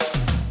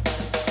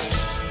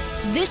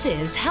This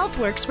is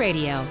Healthworx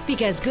Radio,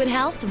 because good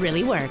health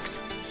really works.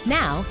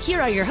 Now,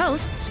 here are your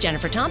hosts,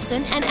 Jennifer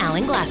Thompson and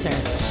Alan Glasser.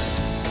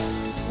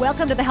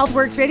 Welcome to the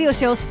Healthworx Radio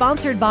Show,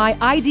 sponsored by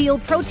Ideal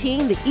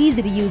Protein, the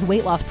easy-to-use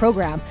weight loss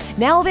program.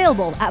 Now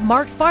available at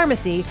Mark's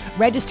Pharmacy.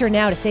 Register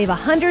now to save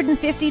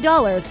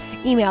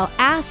 $150. Email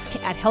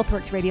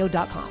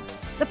ask@healthworxradio.com.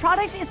 The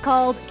product is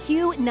called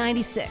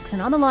Q96,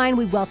 and on the line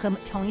we welcome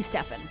Tony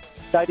Steffen.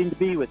 Exciting to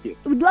be with you.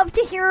 We'd love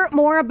to hear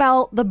more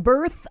about the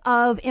birth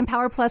of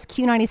Empower Plus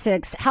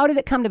Q96. How did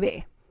it come to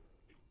be?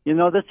 You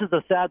know, this is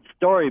a sad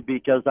story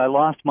because I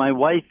lost my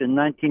wife in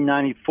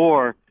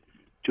 1994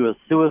 to a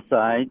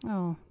suicide.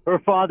 Oh. Her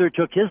father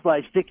took his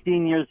life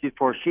 16 years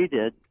before she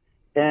did,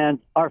 and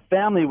our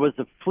family was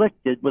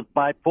afflicted with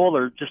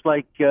bipolar, just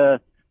like their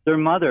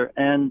mother.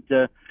 And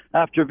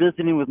after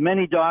visiting with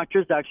many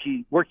doctors,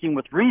 actually working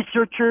with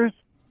researchers,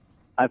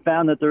 I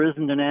found that there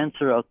isn't an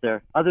answer out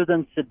there other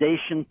than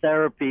sedation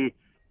therapy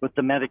with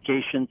the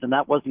medications, and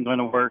that wasn't going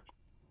to work.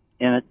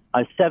 And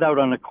I set out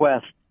on a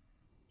quest,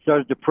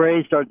 started to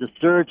pray, started to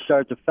search,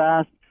 started to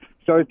fast,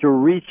 started to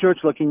research,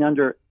 looking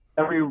under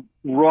every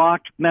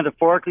rock,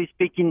 metaphorically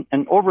speaking,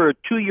 and over a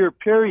 2-year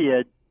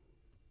period,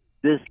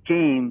 this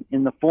came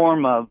in the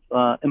form of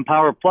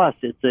Empower Plus.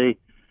 It's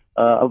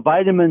a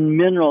vitamin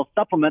mineral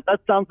supplement. That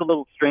sounds a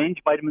little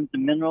strange, vitamins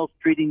and minerals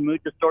treating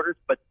mood disorders,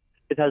 but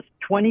it has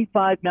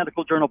 25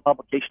 medical journal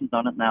publications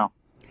on it now.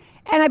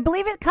 And I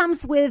believe it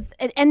comes with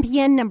an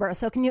NPN number.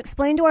 So can you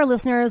explain to our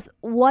listeners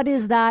what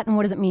is that and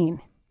what does it mean?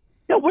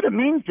 Yeah, what it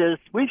means is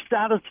we've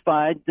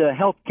satisfied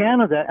Health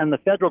Canada and the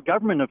federal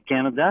government of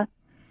Canada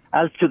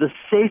as to the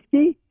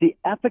safety, the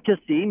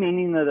efficacy,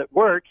 meaning that it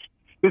works.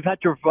 We've had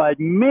to provide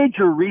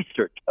major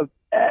research of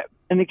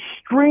an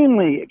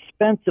extremely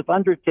expensive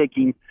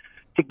undertaking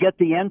to get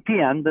the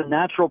NPN, the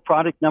Natural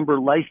Product Number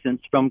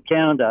license from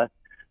Canada,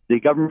 the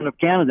government of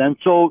Canada. And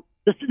so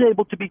this is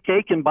able to be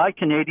taken by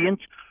Canadians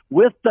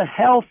with the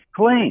health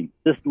claim,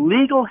 this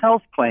legal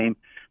health claim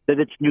that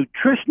it's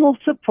nutritional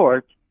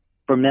support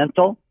for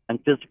mental and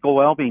physical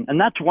well-being.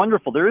 And that's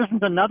wonderful. There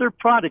isn't another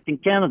product in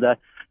Canada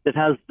that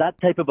has that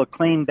type of a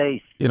claim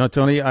base. You know,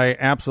 Tony, I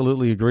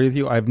absolutely agree with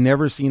you. I've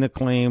never seen a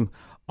claim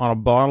on a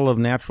bottle of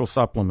natural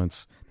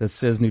supplements that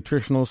says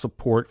nutritional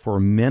support for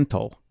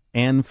mental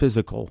and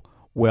physical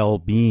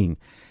well-being.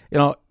 You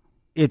know,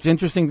 it's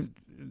interesting,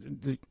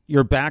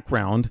 your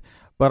background,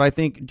 but I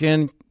think,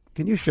 Jen,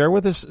 can you share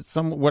with us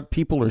some what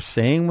people are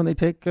saying when they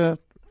take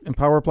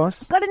Empower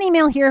Plus? Got an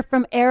email here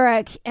from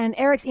Eric, and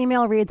Eric's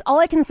email reads, all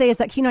I can say is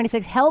that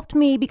Q96 helped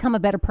me become a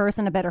better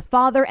person, a better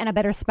father, and a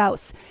better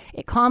spouse.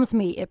 It calms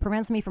me. It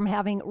prevents me from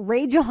having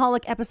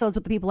rageaholic episodes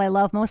with the people I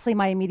love, mostly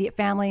my immediate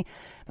family.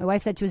 My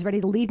wife said she was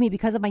ready to leave me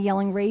because of my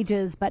yelling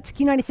rages, but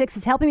Q96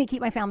 is helping me keep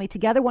my family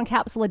together. 1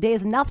 capsule a day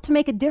is enough to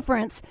make a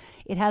difference.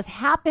 It has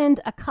happened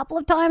a couple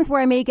of times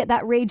where I may get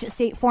that rage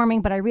state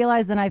forming, but I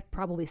realize that I've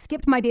probably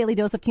skipped my daily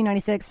dose of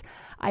Q96.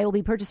 I will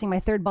be purchasing my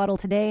 3rd bottle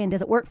today, and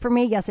does it work for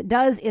me? Yes, it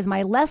does. Is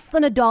my less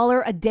than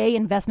 $1 a day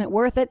investment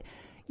worth it?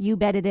 You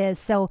bet it is.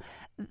 So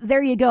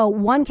there you go.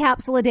 1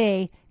 capsule a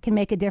day can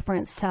make a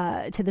difference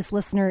to this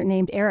listener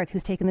named Eric,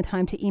 who's taken the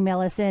time to email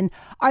us in.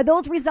 Are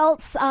those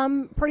results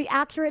pretty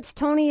accurate,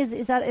 Tony?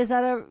 Is that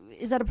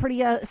a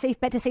pretty safe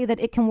bet to say that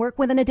it can work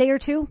within a day or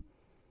two?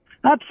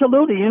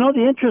 Absolutely. You know,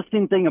 the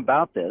interesting thing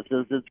about this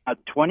is it's got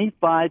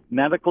 25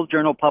 medical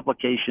journal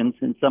publications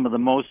in some of the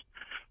most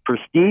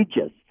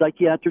prestigious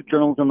psychiatric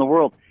journals in the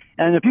world.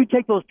 And if you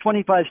take those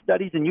 25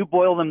 studies and you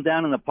boil them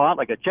down in a pot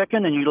like a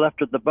chicken and you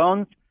left with the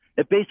bones,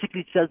 it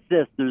basically says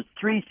this. There's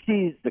 3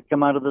 C's that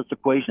come out of this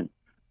equation: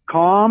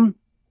 calm,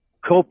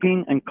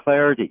 coping, and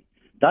clarity.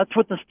 That's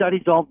what the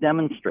studies all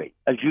demonstrate.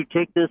 As you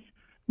take this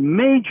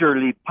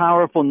majorly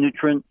powerful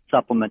nutrient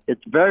supplement,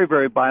 it's very,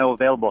 very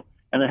bioavailable,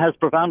 and it has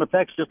profound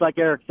effects, just like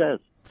Eric says.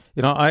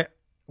 You know,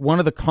 one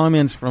of the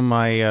comments from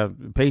my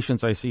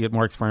patients I see at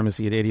Mark's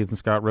Pharmacy at 80th and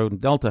Scott Road in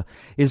Delta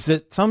is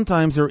that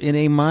sometimes they're in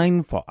a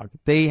mind fog.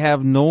 They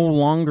have no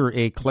longer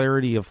a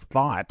clarity of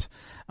thought.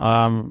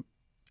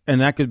 And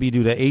that could be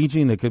due to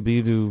aging. That could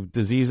be due to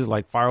diseases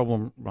like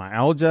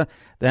fibromyalgia.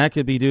 That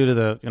could be due to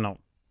the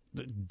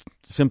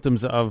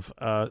symptoms of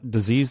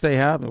disease they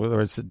have,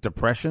 whether it's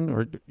depression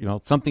or,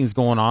 something's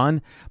going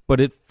on, but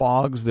it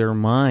fogs their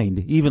mind,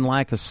 even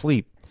lack of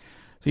sleep.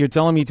 So you're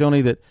telling me,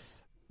 Tony, that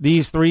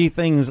these 3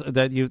 things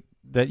that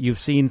you've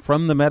seen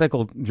from the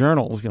medical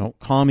journals,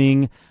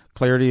 calming,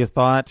 clarity of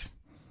thought,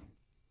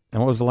 and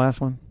what was the last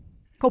one?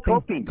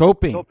 Coping.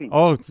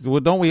 Oh, well,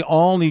 don't we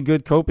all need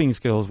good coping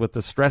skills with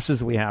the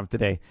stresses we have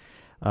today?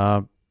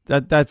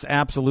 That's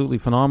absolutely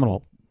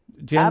phenomenal.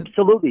 Jen?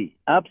 Absolutely.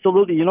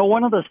 You know,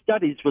 one of the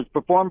studies was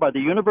performed by the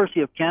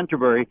University of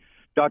Canterbury,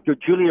 Dr.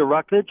 Julia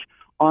Ruckledge,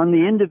 on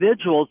the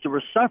individuals who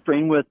were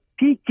suffering with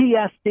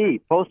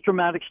PTSD,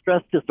 post-traumatic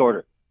stress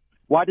disorder.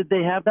 Why did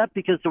they have that?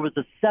 Because there was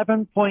a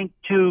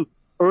 7.2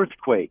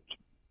 earthquake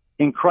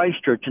in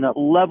Christchurch, and it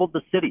leveled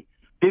the city.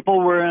 People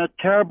were in a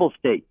terrible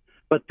state.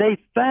 But they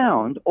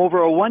found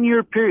over a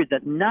 1-year period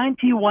that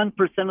 91%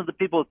 of the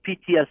people with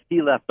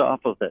PTSD left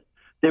off of it.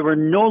 They were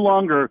no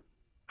longer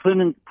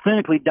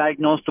clinically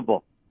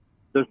diagnosable.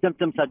 their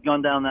symptoms had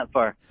gone down that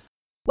far.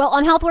 Well,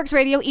 on Healthworx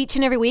Radio, each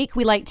and every week,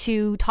 we like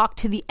to talk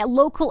to the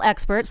local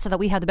experts so that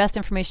we have the best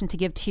information to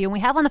give to you. And we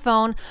have on the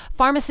phone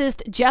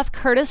pharmacist Jeff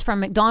Curtis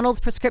from McDonald's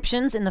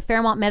Prescriptions in the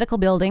Fairmont Medical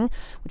Building,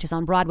 which is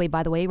on Broadway,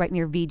 by the way, right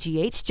near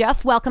VGH.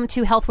 Jeff, welcome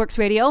to Healthworx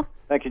Radio.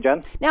 Thank you,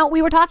 Jen. Now,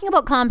 we were talking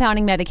about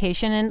compounding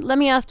medication, and let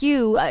me ask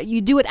you,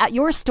 you do it at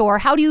your store.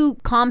 How do you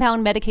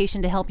compound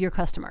medication to help your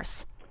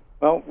customers?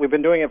 Well, we've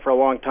been doing it for a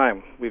long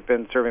time. We've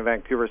been serving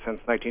Vancouver since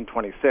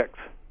 1926,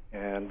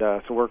 and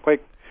so we're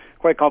quite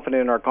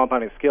confident in our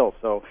compounding skills.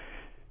 So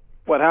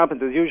what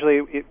happens is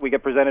usually we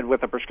get presented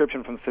with a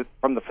prescription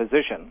from the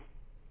physician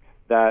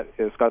that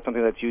has got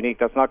something that's unique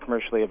that's not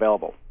commercially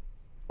available,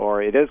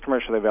 or it is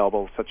commercially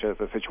available, such as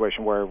a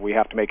situation where we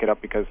have to make it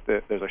up because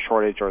there's a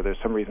shortage or there's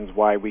some reasons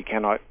why we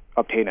cannot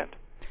obtain it.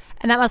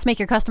 And that must make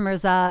your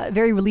customers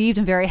very relieved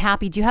and very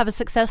happy. Do you have a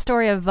success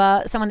story of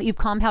someone that you've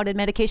compounded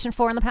medication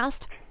for in the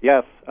past?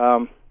 Yes.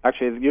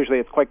 Actually, usually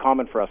it's quite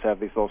common for us to have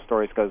these little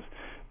stories because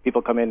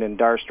people come in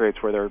dire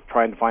straits where they're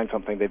trying to find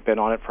something. They've been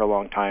on it for a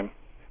long time,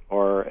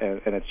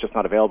 and it's just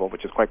not available,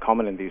 which is quite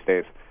common in these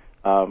days.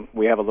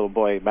 We have a little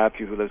boy,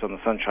 Matthew, who lives on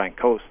the Sunshine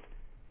Coast,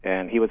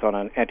 and he was on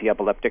an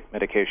anti-epileptic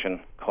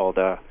medication called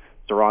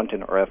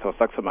Zerontin or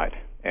ethosuximide,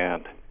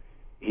 and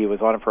he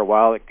was on it for a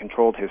while. It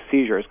controlled his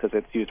seizures because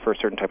it's used for a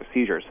certain type of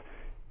seizures,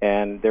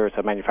 and there is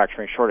a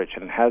manufacturing shortage,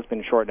 and it has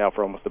been short now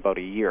for almost about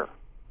a year.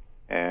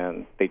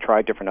 And they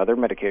tried different other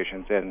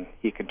medications, and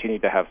he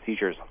continued to have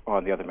seizures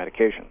on the other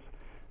medications.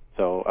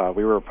 So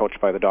we were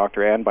approached by the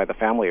doctor and by the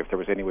family if there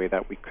was any way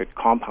that we could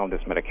compound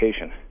this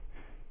medication.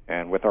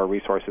 And with our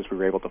resources, we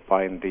were able to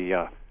find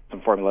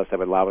some formulas that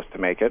would allow us to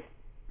make it.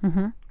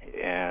 Mm-hmm.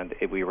 And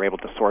we were able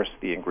to source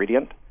the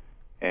ingredient,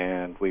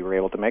 and we were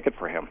able to make it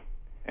for him.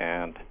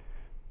 And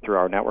through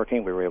our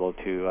networking, we were able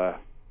to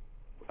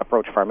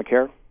approach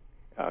Pharmacare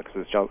because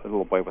this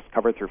little boy was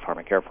covered through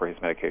Pharmacare for his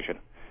medication.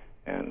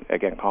 And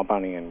again,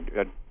 compounding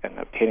and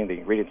obtaining the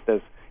ingredients,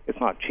 it's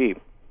not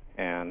cheap.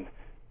 And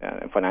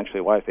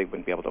financially wise, they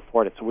wouldn't be able to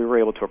afford it. So we were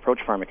able to approach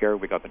Pharmacare.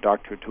 We got the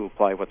doctor to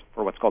apply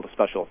for what's called a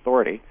special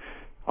authority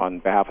on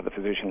behalf of the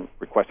physician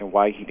requesting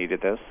why he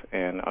needed this.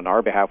 And on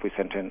our behalf, we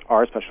sent in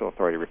our special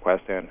authority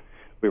request, and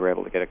we were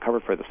able to get it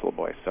covered for this little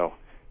boy. So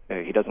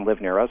he doesn't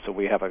live near us, so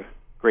we have a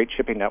great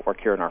shipping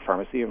network here in our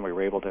pharmacy, and we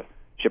were able to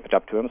ship it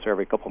up to him. So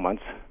every couple of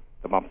months,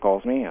 the mom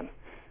calls me, and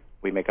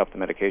we make up the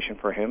medication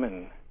for him,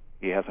 and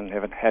he hasn't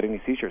had any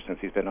seizures since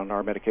he's been on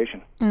our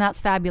medication. And that's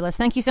fabulous.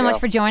 Thank you so much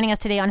for joining us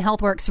today on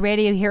Healthworx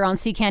Radio here on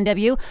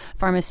CKNW.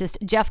 Pharmacist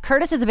Jeff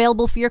Curtis is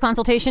available for your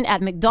consultation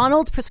at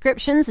McDonald's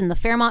Prescriptions in the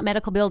Fairmont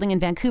Medical Building in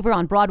Vancouver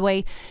on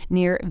Broadway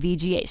near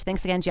VGH.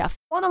 Thanks again, Jeff.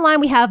 On the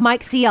line, we have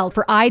Mike Ciel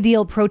for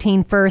Ideal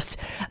Protein First.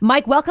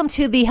 Mike, welcome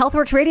to the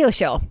Healthworx Radio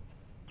Show.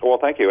 Well,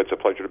 thank you. It's a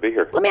pleasure to be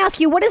here. Let me ask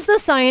you, what is the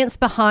science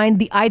behind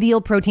the Ideal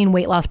Protein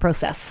weight loss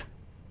process?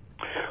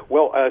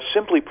 Well,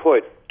 simply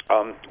put,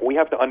 we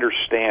have to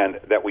understand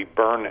that we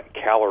burn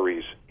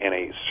calories in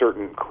a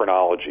certain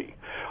chronology.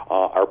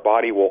 Our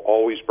body will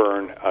always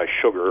burn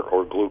sugar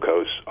or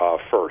glucose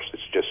first.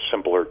 It's just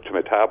simpler to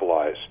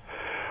metabolize.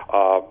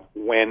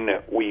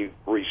 When we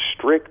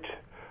restrict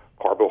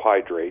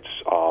carbohydrates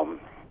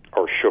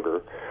or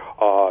sugar,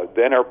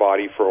 then our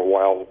body for a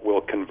while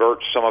will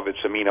convert some of its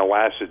amino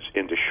acids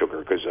into sugar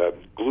because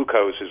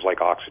glucose is like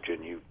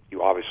oxygen.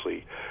 You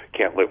obviously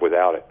can't live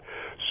without it.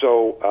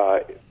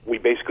 So we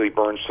basically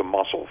burn some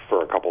muscle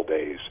for a couple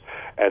days.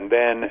 And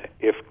then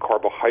if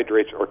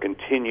carbohydrates are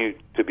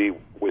continued to be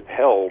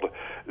withheld,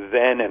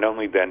 then and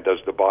only then does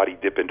the body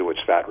dip into its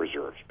fat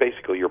reserves.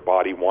 Basically, your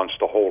body wants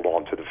to hold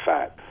on to the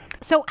fat.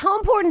 So how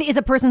important is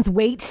a person's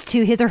weight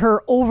to his or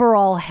her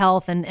overall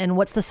health, and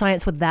what's the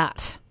science with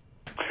that?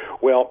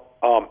 Well,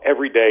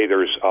 every day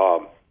there's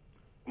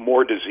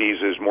more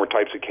diseases, more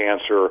types of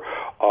cancer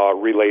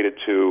related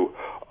to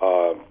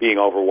being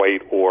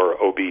overweight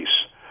or obese.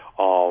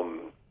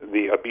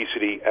 The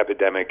obesity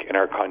epidemic in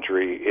our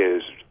country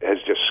has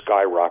just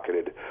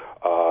skyrocketed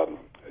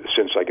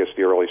since, I guess,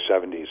 the early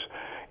 70s.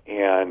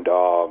 And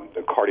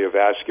the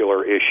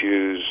cardiovascular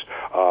issues,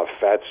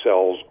 fat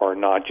cells are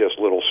not just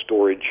little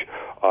storage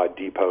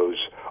depots.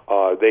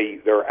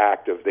 They're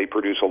active. They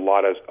produce a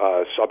lot of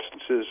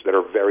substances that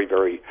are very,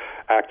 very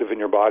active in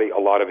your body, a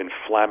lot of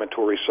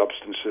inflammatory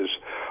substances,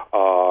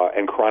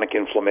 and chronic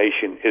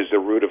inflammation is the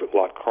root of a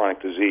lot of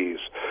chronic disease.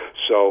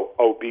 So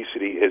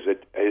obesity is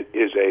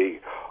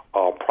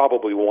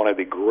probably one of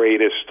the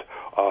greatest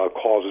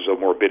causes of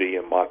morbidity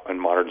in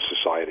modern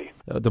society.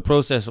 The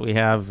process we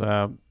have,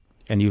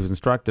 and you've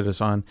instructed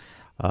us on,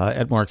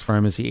 at Mark's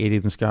Pharmacy,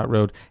 80th and Scott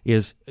Road,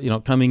 is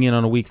coming in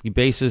on a weekly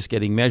basis,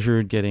 getting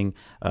measured, getting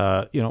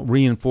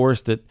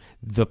reinforced that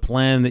the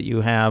plan that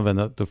you have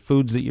and the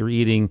foods that you're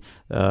eating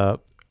are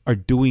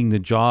doing the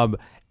job,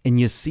 and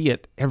you see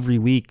it every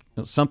week.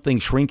 Something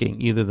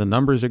shrinking, either the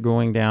numbers are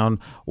going down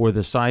or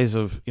the size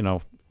of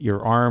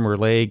your arm or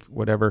leg,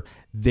 whatever,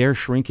 they're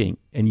shrinking,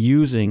 and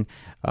using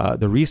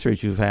the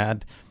research you've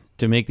had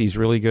to make these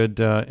really good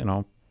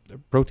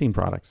protein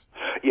products.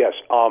 Yes,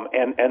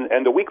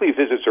 And the weekly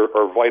visits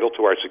are vital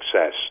to our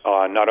success.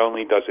 Not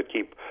only does it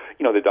keep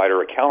the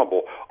dietary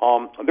accountable,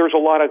 there's a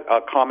lot of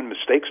common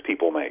mistakes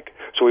people make.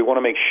 So we want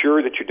to make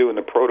sure that you're doing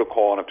the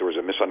protocol, and if there was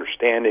a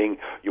misunderstanding,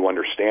 you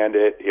understand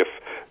it. If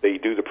they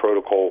do the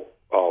protocol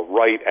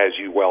right, as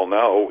you well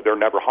know, they're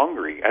never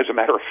hungry. As a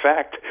matter of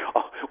fact,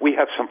 we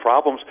have some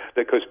problems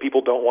because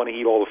people don't want to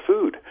eat all the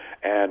food.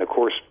 And, of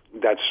course,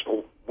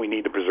 we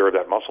need to preserve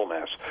that muscle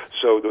mass.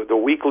 So the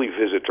weekly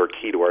visits are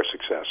key to our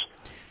success.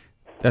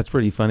 That's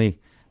pretty funny.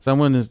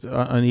 Someone is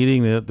on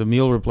eating the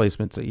meal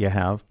replacements that you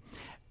have,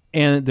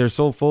 and they're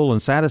so full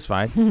and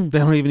satisfied, they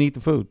don't even eat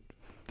the food.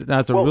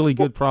 That's a really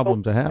good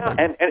problem to have. Yeah,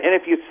 and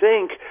if you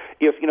think,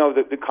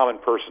 the common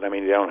person, they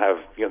don't have,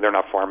 they're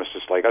not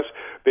pharmacists like us,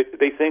 but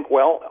they think,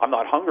 well, I'm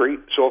not hungry,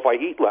 so if I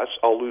eat less,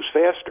 I'll lose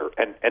faster.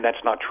 And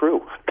that's not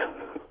true.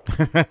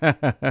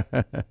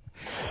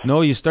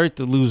 No, you start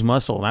to lose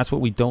muscle. That's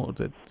what we don't,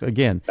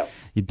 again,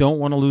 you don't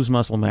want to lose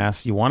muscle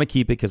mass. You want to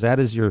keep it because that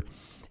is your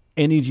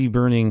energy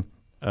burning,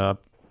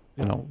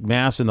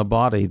 mass in the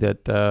body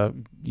that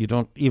you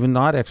don't, even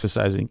not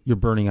exercising, you're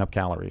burning up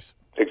calories.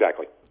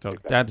 Exactly. So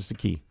that is the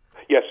key.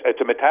 Yes,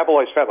 to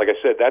metabolize fat, like I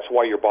said, that's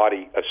why your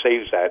body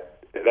saves that.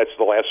 That's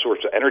the last source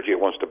of energy it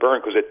wants to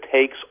burn because it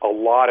takes a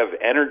lot of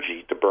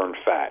energy to burn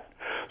fat.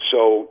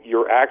 So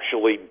you're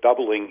actually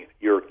doubling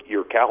your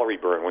calorie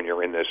burn when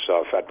you're in this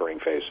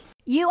fat-burning phase.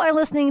 You are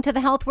listening to the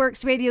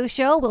Healthworx radio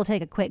show. We'll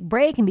take a quick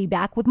break and be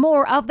back with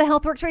more of the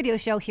Healthworx radio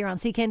show here on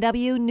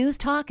CKNW News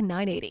Talk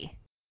 980.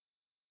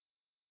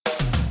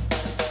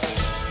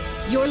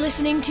 You're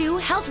listening to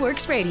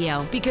Healthworx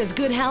Radio because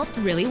good health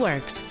really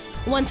works.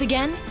 Once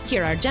again,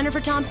 here are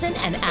Jennifer Thompson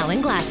and Alan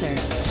Glasser.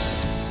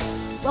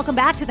 Welcome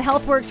back to the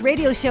Healthworx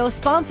radio show,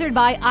 sponsored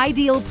by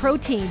Ideal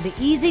Protein, the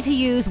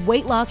easy-to-use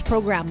weight loss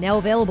program, now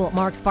available at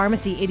Mark's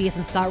Pharmacy, 80th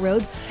and Scott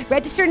Road.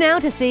 Register now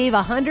to save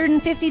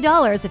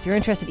 $150. If you're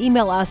interested,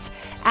 email us,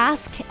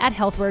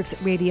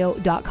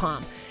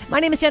 ask@healthworxradio.com. My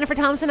name is Jennifer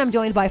Thompson. I'm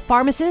joined by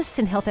pharmacist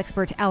and health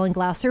expert Alan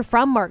Glasser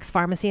from Mark's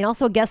Pharmacy, and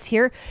also a guest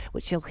here,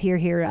 which you'll hear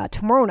here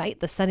tomorrow night,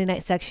 the Sunday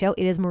Night Sex Show.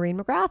 It is Maureen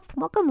McGrath.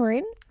 Welcome,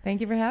 Maureen. Thank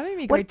you for having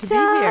me. Great to be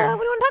here. What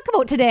do you want to talk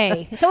about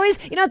today? It's always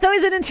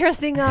an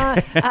interesting,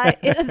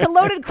 it's a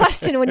loaded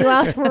question when you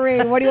ask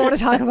Maureen, what do you want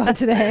to talk about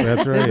today?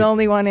 That's right. There's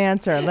only one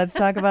answer. Let's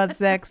talk about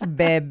sex,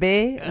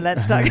 baby.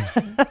 Let's talk.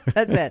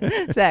 That's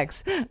it.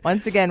 Sex.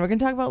 Once again, we're going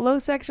to talk about low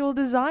sexual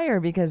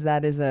desire because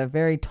that is a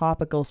very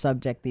topical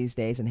subject these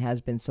days and has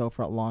been so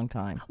for a long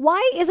time.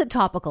 Why is it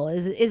topical?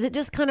 Is it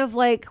just kind of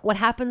like what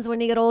happens when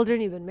you get older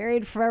and you've been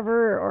married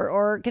forever,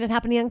 or can it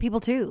happen to young people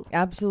too?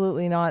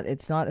 Absolutely not.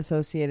 It's not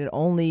associated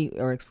only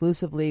or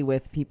exclusively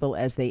with people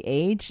as they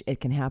age.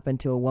 It can happen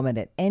to a woman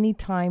at any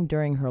time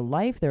during her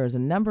life. There is a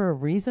number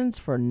of reasons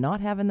for not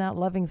having that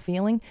loving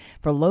feeling,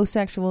 for low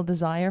sexual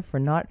desire, for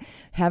not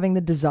having the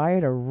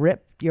desire to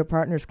rip your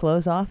partner's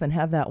clothes off and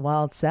have that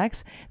wild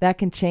sex. That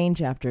can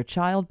change after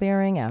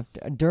childbearing,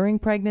 during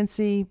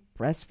pregnancy,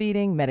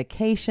 breastfeeding,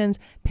 medications,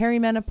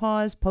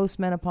 perimenopause,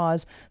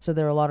 postmenopause. So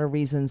there are a lot of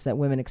reasons that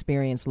women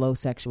experience low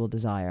sexual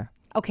desire.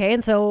 Okay,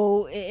 and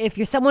so if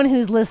you're someone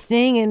who's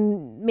listening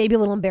and maybe a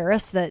little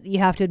embarrassed that you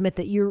have to admit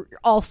that you're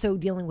also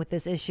dealing with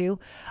this issue,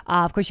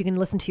 of course you can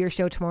listen to your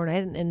show tomorrow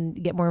night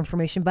and get more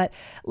information. But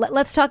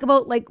let's talk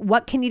about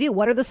what can you do?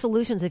 What are the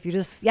solutions if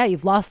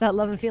you've lost that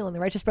love and feeling? The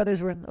Righteous Brothers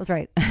that was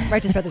right.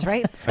 Righteous Brothers,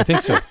 right? I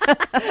think so.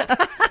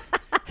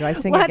 Do I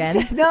sing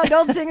again? No,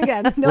 don't sing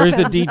again. No, Where's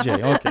the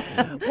DJ? Okay.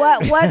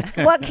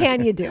 What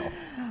can you do?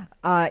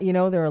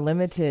 There are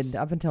limited,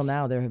 up until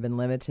now, there have been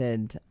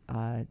limited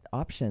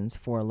options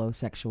for low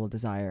sexual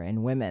desire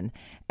in women.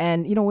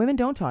 And, women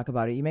don't talk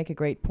about it. You make a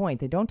great point.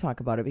 They don't talk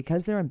about it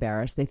because they're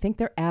embarrassed. They think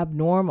they're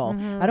abnormal.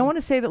 Mm-hmm. I don't want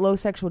to say that low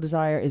sexual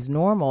desire is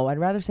normal. I'd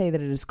rather say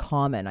that it is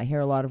common. I hear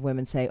a lot of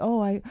women say,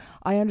 I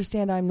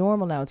understand I'm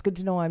normal now. It's good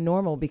to know I'm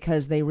normal,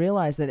 because they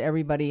realize that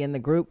everybody in the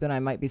group that I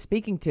might be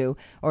speaking to,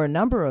 or a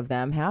number of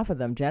them, half of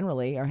them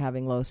generally, are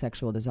having low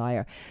sexual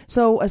desire.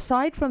 So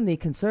aside from the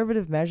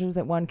conservative measures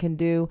that one can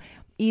do,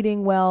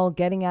 eating well,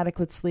 getting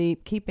adequate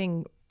sleep,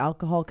 keeping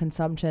alcohol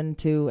consumption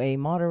to a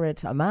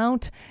moderate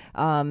amount,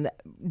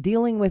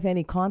 dealing with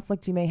any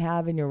conflict you may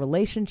have in your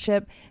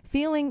relationship,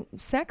 feeling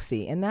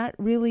sexy. And that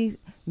really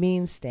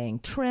means staying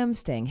trim,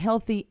 staying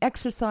healthy,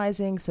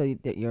 exercising so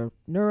that your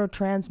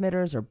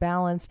neurotransmitters are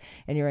balanced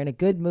and you're in a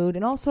good mood,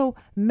 and also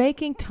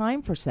making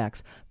time for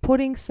sex,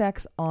 putting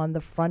sex on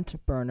the front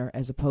burner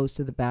as opposed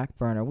to the back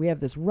burner. We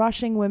have this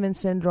rushing women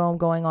syndrome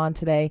going on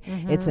today.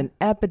 Mm-hmm. It's an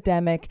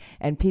epidemic,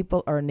 and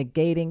people are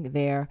negating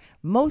their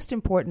most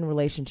important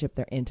relationship,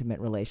 their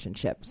intimate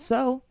relationship.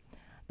 So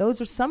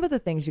those are some of the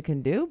things you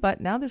can do, but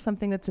now there's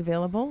something that's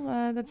available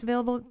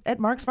at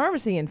Mark's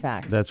Pharmacy, in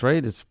fact. That's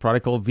right. It's a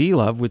product called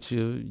V-Love, which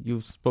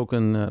you've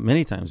spoken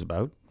many times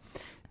about.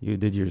 You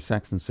did your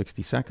sex in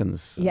 60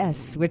 seconds.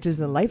 Yes, which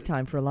is a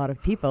lifetime for a lot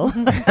of people.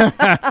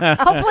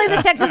 Hopefully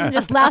the sex isn't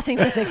just lasting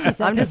for 60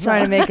 seconds. I'm just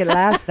trying to make it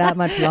last that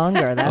much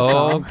longer. That's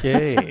all.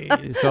 Okay.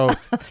 So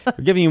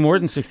we're giving you more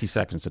than 60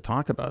 seconds to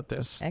talk about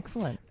this.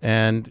 Excellent.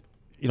 And,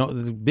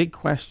 the big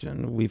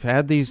question, we've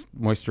had these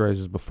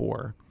moisturizers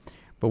before.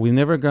 But we've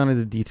never gone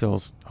into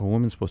details how a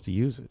woman's supposed to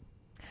use it.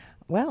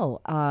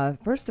 Well,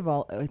 first of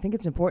all, I think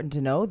it's important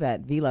to know that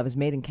V-Love is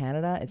made in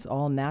Canada. It's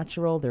all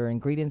natural. There are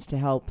ingredients to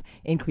help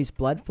increase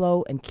blood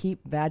flow and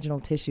keep vaginal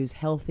tissues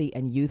healthy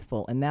and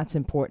youthful, and that's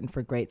important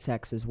for great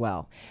sex as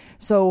well.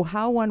 So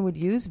how one would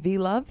use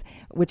V-Love,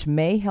 which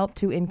may help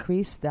to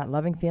increase that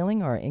loving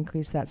feeling or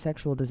increase that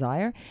sexual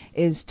desire,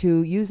 is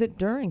to use it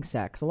during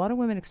sex. A lot of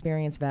women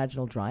experience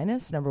vaginal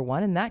dryness, number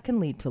one, and that can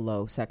lead to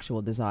low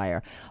sexual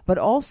desire. But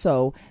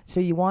also, so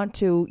you want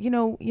to,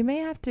 you may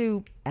have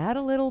to add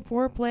a little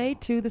foreplay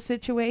to the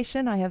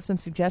situation. I have some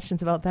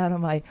suggestions about that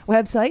on my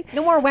website.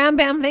 No more wham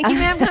bam, thank you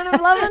ma'am kind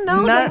of loving?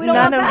 No, we don't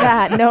none want of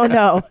that.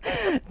 No.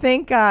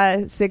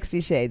 Think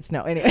 60 Shades.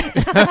 No, anyway.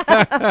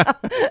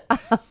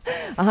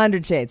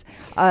 100 Shades.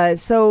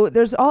 So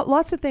there's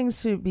lots of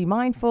things to be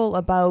mindful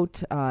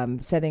about,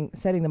 setting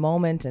the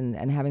moment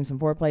and having some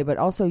foreplay, but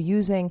also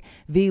using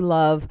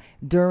V-Love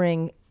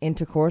during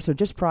intercourse or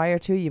just prior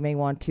to. You may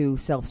want to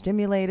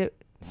self-stimulate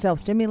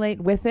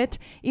with it,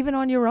 even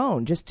on your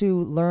own, just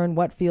to learn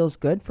what feels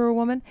good for a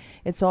woman.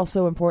 It's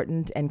also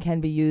important and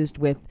can be used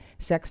with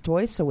sex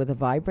toys. So with a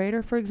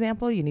vibrator, for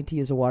example, you need to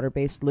use a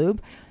water-based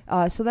lube.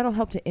 So that'll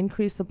help to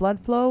increase the blood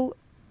flow,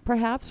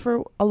 perhaps,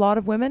 for a lot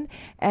of women,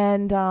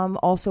 and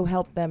also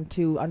help them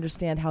to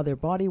understand how their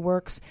body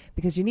works,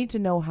 because you need to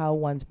know how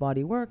one's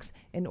body works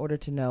in order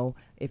to know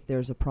if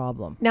there's a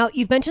problem. Now,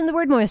 you've mentioned the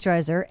word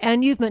moisturizer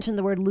and you've mentioned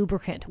the word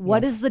lubricant.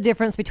 What is the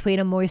difference between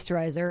a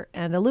moisturizer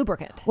and a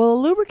lubricant? Well, a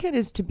lubricant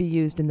is to be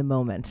used in the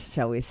moment,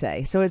 shall we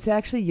say. So it's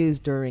actually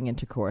used during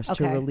intercourse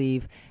to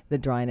relieve the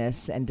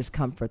dryness and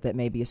discomfort that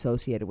may be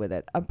associated with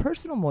it. A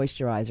personal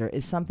moisturizer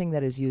is something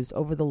that is used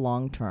over the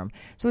long term.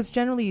 So it's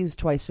generally used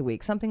twice a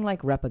week, something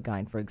like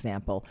Repagyne, for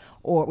example,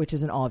 or which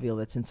is an ovule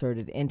that's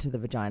inserted into the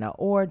vagina,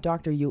 or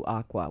Dr. U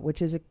Aqua,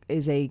 which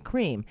is a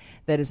cream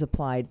that is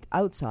applied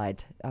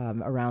outside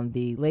around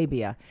the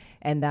labia,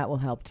 and that will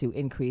help to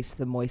increase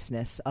the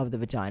moistness of the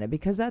vagina,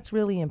 because that's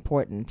really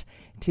important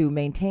to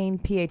maintain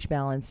pH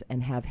balance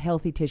and have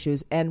healthy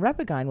tissues. And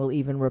Repagyne will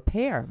even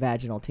repair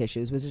vaginal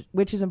tissues,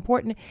 which is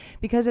important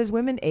because as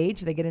women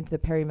age, they get into the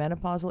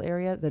perimenopausal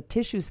area, the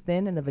tissue's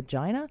thin in the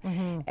vagina,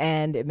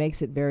 and it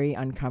makes it very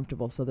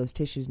uncomfortable. So those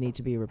tissues need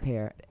to be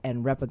repaired,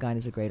 and Repagyne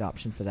is a great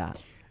option for that.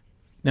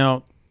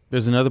 Now,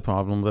 there's another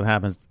problem that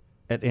happens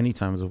at any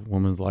time of a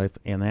woman's life,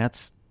 and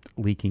that's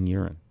leaking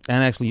urine.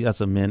 And actually,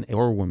 that's a men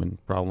or women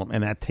problem,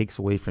 and that takes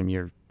away from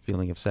your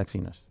feeling of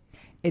sexiness.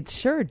 It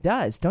sure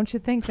does. Don't you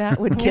think that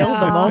would kill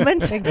the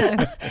moment?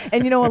 And,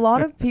 a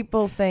lot of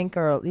people think,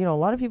 or, a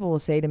lot of people will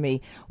say to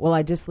me, well,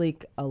 I just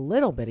leak a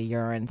little bit of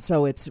urine,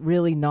 so it's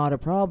really not a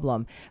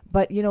problem.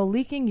 But,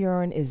 leaking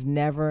urine is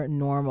never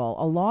normal.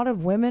 A lot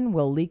of women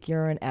will leak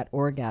urine at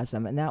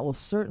orgasm, and that will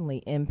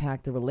certainly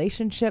impact the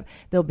relationship.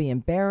 They'll be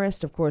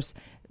embarrassed. Of course,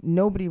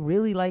 nobody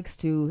really likes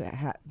to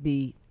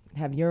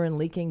have urine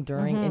leaking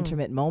during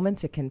intimate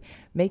moments. It can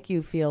make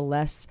you feel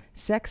less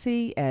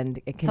sexy,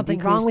 and it can something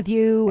wrong with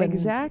you.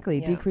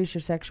 Exactly. Decrease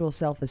your sexual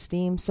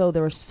self-esteem. So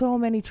there are so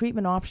many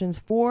treatment options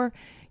for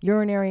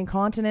urinary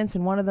incontinence,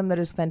 and one of them that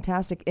is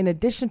fantastic, in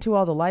addition to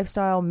all the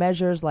lifestyle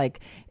measures like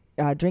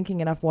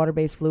drinking enough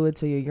water-based fluid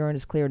so your urine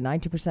is clear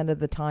 90% of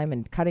the time,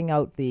 and cutting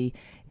out the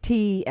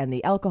tea and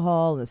the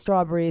alcohol and the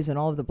strawberries and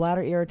all of the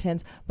bladder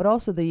irritants, but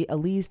also the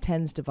Elise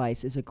TENS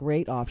device is a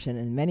great option,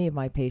 and many of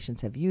my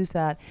patients have used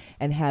that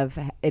and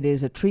it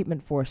is a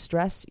treatment for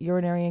stress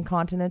urinary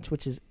incontinence,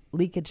 which is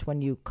leakage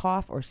when you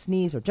cough or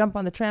sneeze or jump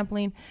on the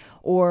trampoline,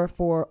 or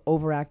for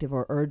overactive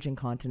or urge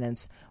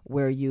incontinence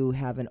where you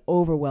have an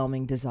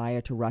overwhelming desire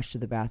to rush to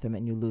the bathroom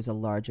and you lose a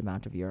large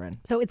amount of urine.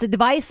 So it's a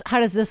device. How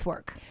does this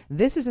work?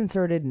 This is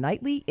inserted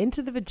nightly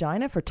into the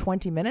vagina for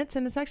 20 minutes,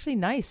 and it's actually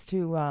nice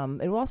to,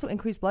 it will also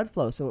increase blood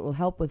flow, so it will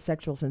help with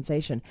sexual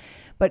sensation.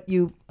 But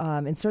you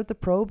insert the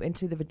probe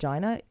into the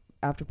vagina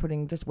after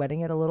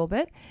wetting it a little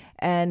bit,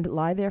 and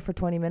lie there for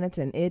 20 minutes,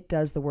 and it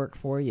does the work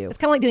for you. It's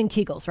kind of like doing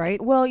Kegels,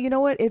 right? Well, you know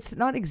what? It's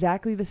not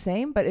exactly the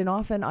same, but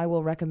often I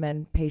will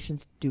recommend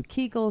patients do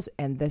Kegels,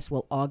 and this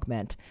will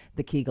augment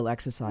the Kegel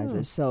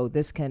exercises. So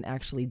this can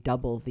actually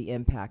double the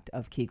impact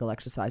of Kegel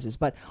exercises.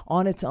 But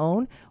on its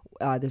own,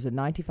 there's a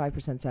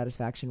 95%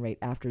 satisfaction rate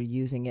after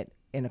using it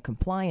in a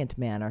compliant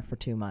manner for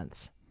 2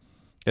 months.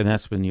 And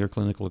that's been your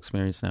clinical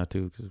experience now,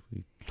 too, because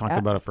we talked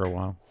about it for a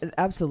while.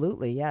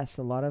 Absolutely, yes.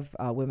 A lot of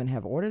women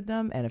have ordered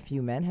them, and a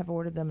few men have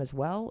ordered them as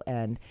well,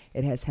 and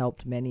it has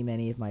helped many,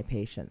 many of my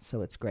patients,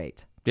 so it's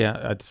great.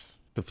 Yeah,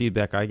 the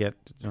feedback I get,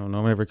 no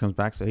one ever comes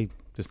back and says, hey,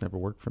 this never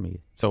worked for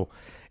me. So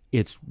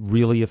it's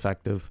really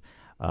effective.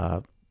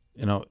 You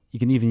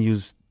can even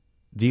use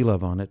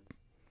V-Love on it.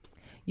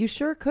 You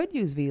sure could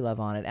use V-Love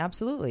on it,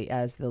 absolutely,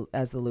 as the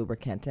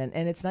lubricant. And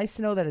it's nice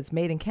to know that it's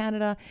made in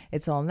Canada,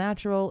 it's all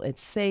natural,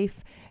 it's safe,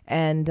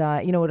 And,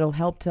 it'll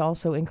help to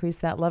also increase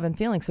that love and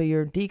feeling. So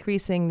you're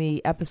decreasing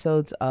the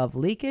episodes of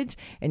leakage,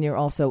 and you're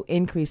also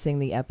increasing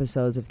the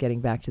episodes of getting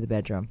back to the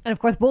bedroom. And of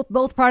course,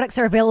 both products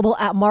are available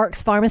at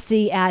Mark's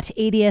Pharmacy at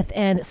 80th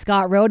and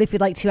Scott Road. If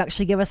you'd like to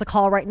actually give us a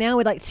call right now,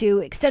 we'd like to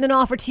extend an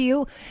offer to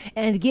you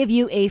and give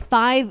you a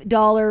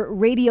 $5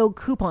 radio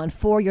coupon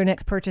for your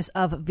next purchase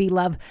of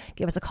V-Love.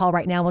 Give us a call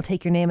right now. We'll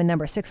take your name and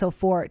number,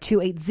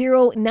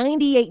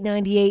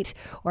 604-280-9898.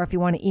 Or if you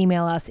want to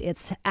email us,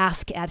 it's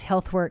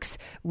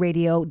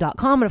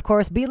ask@healthworksradio.com. And of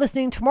course, be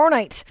listening tomorrow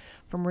night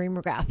from Marie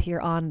McGrath here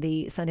on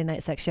the Sunday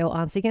Night Sex Show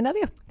on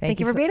CKNW. Thank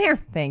you for being here.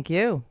 Thank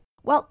you.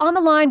 Well, on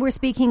the line, we're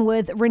speaking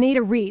with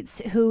Renita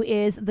Reeds, who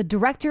is the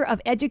Director of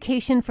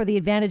Education for the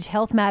Advantage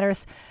Health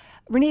Matters.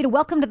 Renita,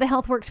 welcome to the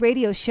Healthworx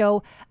radio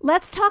show.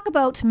 Let's talk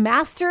about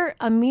master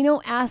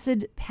amino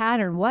acid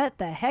pattern. What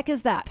the heck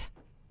is that?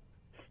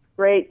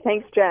 Great.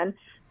 Thanks, Jen.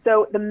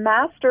 So the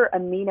master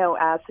amino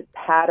acid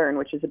pattern,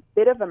 which is a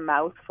bit of a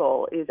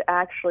mouthful, is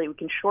actually, we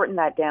can shorten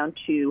that down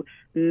to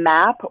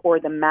MAP, or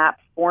the MAP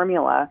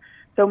formula.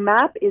 So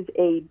MAP is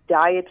a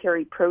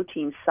dietary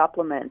protein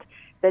supplement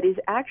that is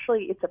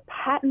actually, it's a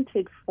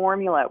patented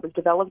formula. It was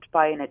developed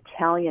by an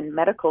Italian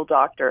medical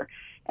doctor,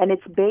 and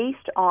it's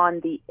based on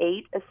the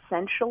 8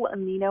 essential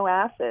amino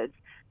acids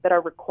that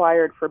are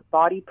required for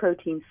body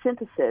protein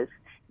synthesis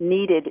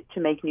needed to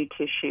make new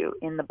tissue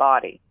in the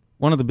body.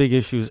 One of the big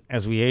issues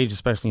as we age,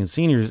 especially in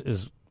seniors,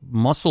 is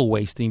muscle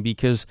wasting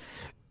because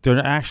they're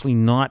actually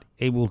not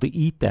able to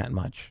eat that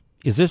much.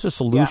 Is this a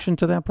solution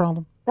to that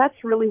problem?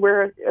 That's really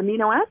where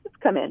amino acids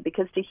come in,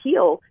 because to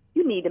heal,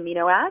 you need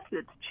amino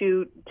acids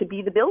to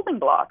be the building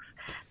blocks.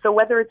 So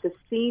whether it's a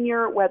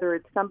senior, whether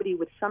it's somebody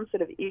with some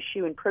sort of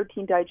issue in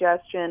protein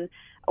digestion,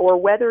 or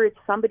whether it's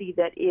somebody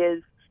that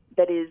has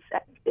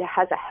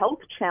a health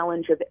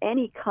challenge of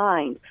any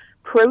kind,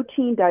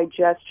 protein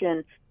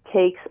digestion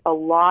takes a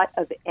lot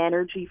of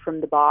energy from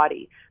the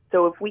body.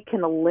 So if we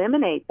can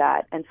eliminate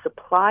that and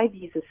supply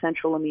these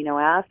essential amino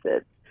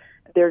acids,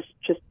 there's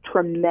just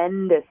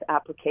tremendous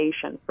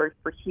application for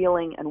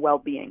healing and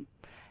well-being.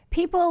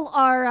 People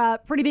are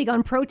pretty big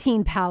on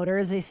protein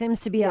powders. It seems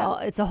to be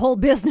it's a whole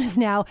business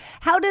now.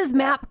 How does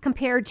MAP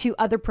compare to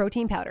other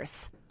protein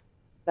powders?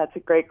 That's a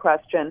great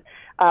question.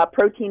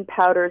 Protein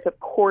powders, of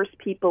course,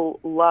 people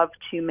love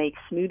to make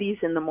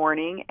smoothies in the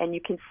morning, and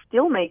you can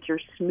still make your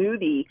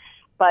smoothie,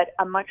 but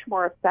a much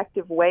more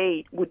effective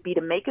way would be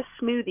to make a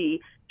smoothie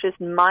just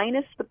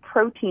minus the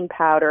protein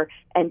powder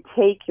and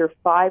take your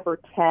 5 or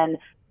 10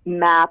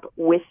 MAP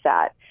with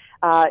that.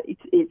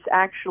 It's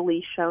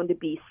actually shown to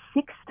be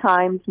 6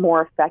 times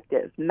more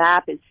effective.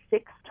 MAP is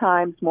 6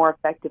 times more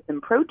effective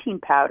than protein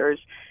powders,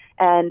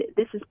 and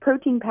this is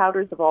protein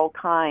powders of all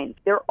kinds.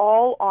 They're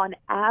all on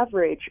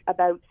average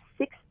about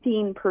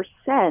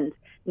 16%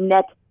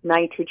 net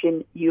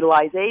nitrogen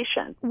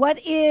utilization. What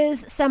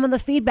is some of the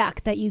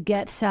feedback that you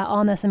get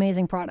on this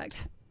amazing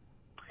product?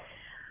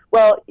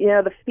 Well,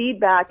 the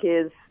feedback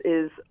is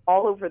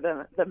all over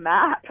the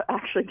map,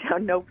 actually,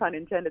 no pun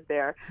intended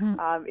there.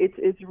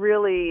 It's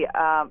really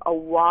a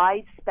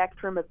wide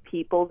spectrum of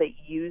people that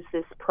use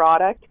this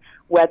product,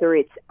 whether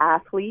it's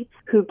athletes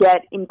who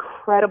get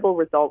incredible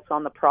results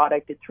on the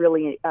product. It's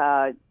really,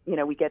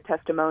 we get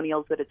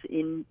testimonials that it's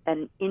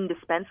an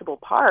indispensable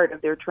part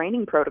of their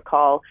training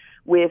protocol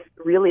with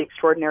really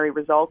extraordinary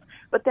results.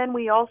 But then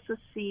we also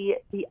see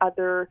the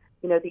other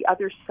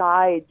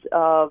sides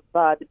of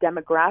the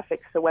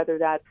demographics. So whether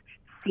that's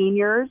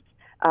seniors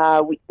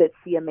that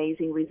see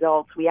amazing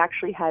results. We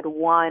actually had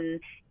one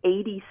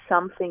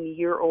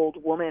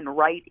 80-something-year-old woman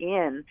write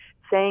in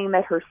saying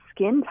that her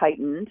skin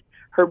tightened,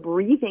 her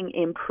breathing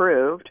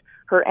improved,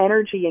 her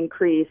energy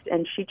increased,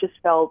 and she just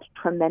felt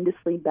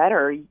tremendously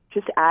better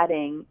just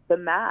adding the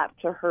MAP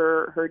to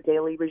her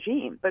daily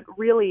regime. But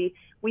really,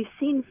 we've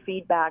seen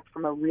feedback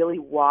from a really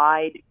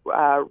wide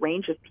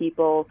range of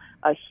people,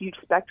 a huge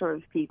spectrum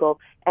of people,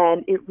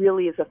 and it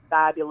really is a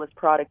fabulous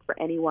product for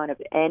anyone of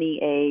any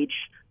age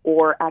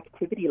or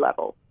activity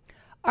level.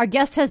 Our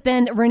guest has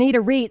been Renita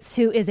Reeds,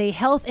 who is a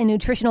health and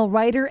nutritional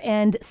writer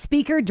and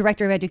speaker,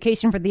 director of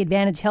education for the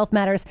Advantage Health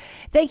Matters.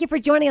 Thank you for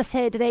joining us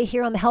today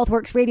here on the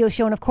Healthworx radio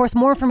show. And of course,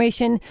 more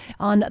information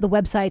on the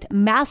website,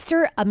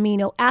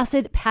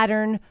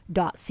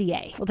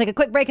 masteraminoacidpattern.ca. We'll take a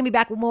quick break and be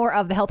back with more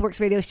of the Healthworx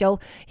radio show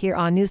here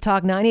on News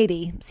Talk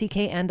 980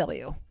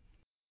 CKNW.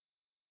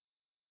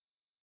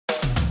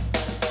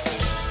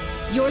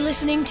 You're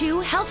listening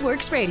to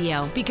Healthworx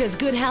Radio, because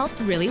good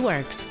health really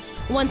works.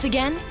 Once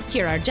again,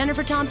 here are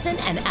Jennifer Thompson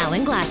and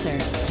Alan Glasser.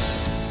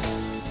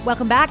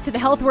 Welcome back to the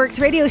Healthworx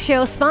radio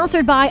show,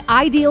 sponsored by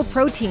Ideal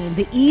Protein,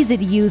 the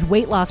easy-to-use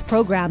weight loss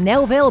program,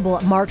 now available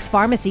at Mark's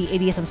Pharmacy,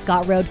 80th and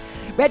Scott Road.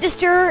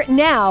 Register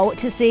now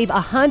to save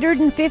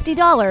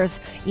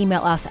 $150.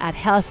 Email us at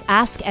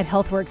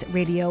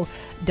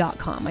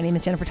ask@healthworksradio.com. My name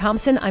is Jennifer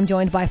Thompson. I'm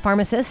joined by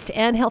pharmacist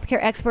and healthcare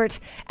expert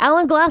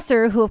Alan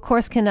Glasser, who of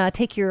course can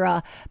take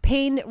your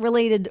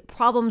pain-related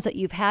problems that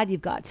you've had.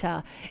 You've got,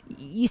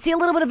 you see a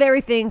little bit of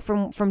everything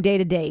from day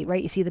to day,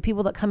 right? You see the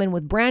people that come in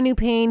with brand new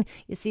pain.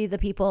 You see the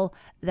people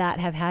that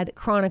have had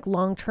chronic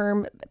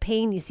long-term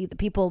pain. You see the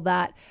people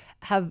that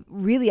have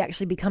really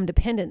actually become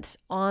dependent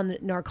on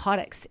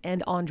narcotics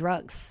and on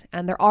drugs.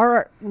 And there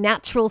are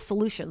natural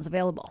solutions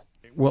available.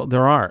 Well,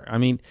 there are. I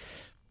mean,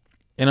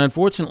 and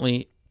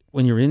unfortunately,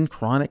 when you're in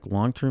chronic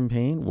long-term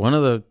pain, one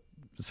of the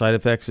side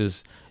effects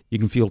is you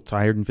can feel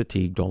tired and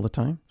fatigued all the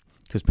time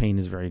because pain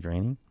is very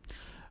draining.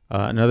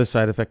 Another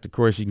side effect, of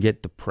course, you can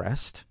get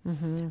depressed.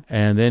 Mm-hmm.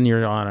 And then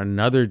you're on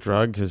another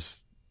drug because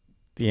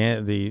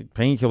the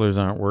painkillers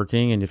aren't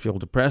working and you feel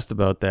depressed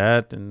about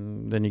that.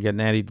 And then you get an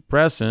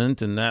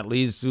antidepressant and that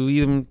leads to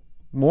even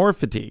more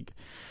fatigue.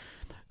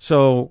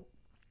 So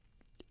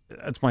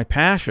that's my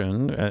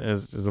passion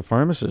as a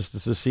pharmacist,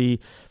 is to see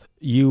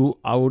you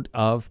out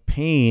of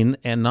pain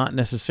and not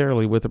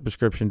necessarily with a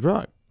prescription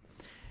drug.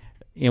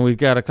 And we've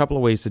got a couple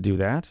of ways to do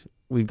that.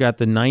 We've got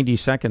the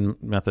 90-second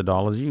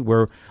methodology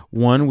where,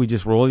 one, we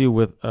just roll you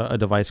with a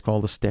device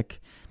called a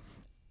stick,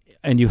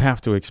 and you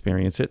have to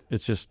experience it.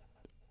 It's just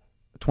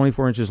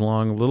 24 inches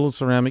long, little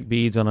ceramic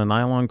beads on a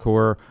nylon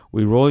core.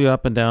 We roll you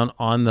up and down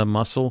on the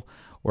muscle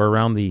or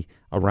around the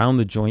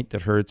joint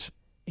that hurts,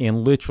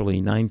 and literally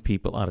 9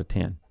 people out of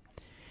 10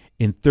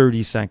 in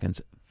 30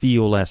 seconds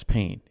feel less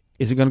pain.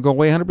 Is it going to go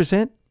away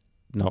 100%?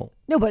 No.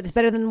 No, but it's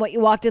better than what you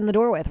walked in the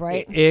door with,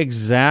 right?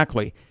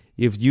 Exactly.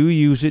 If you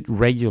use it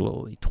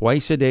regularly,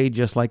 twice a day,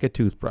 just like a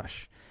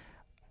toothbrush,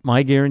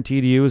 my guarantee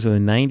to you is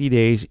within 90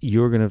 days,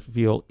 you're going to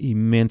feel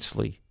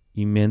immensely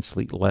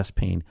less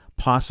pain,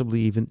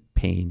 possibly even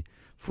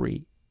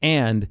pain-free.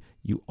 And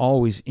you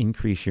always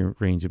increase your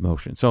range of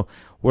motion. So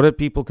what are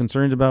people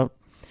concerned about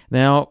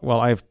now?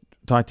 Well, I've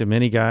talked to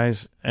many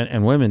guys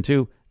and women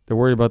too. They're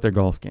worried about their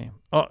golf game.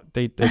 Oh,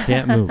 they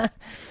can't move.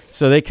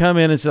 So they come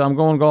in and say, I'm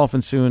going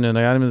golfing soon, and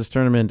I got in this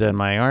tournament, and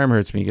my arm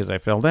hurts me because I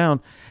fell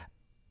down.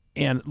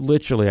 And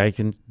literally, I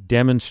can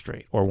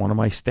demonstrate, or one of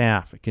my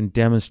staff can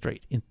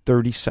demonstrate in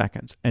 30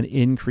 seconds an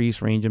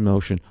increased range of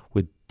motion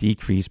with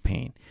decreased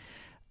pain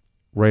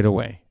right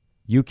away.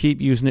 You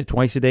keep using it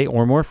twice a day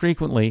or more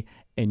frequently,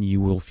 and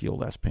you will feel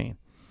less pain.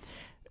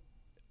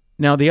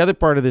 Now, the other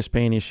part of this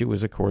pain issue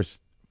is, of course,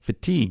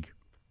 fatigue.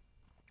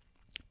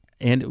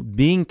 And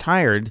being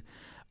tired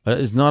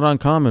is not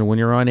uncommon when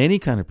you're on any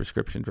kind of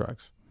prescription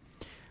drugs.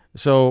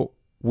 So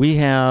we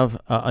have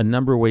a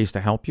number of ways to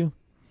help you.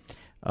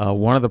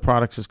 One of the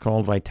products is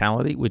called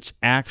Vitality, which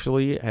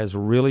actually has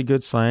really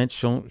good science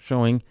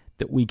showing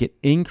that we can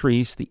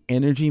increase the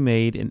energy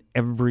made in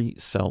every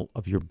cell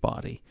of your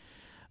body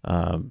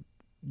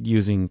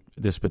using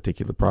this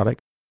particular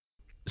product.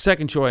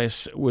 Second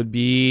choice would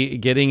be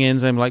getting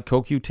enzyme like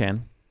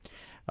CoQ10.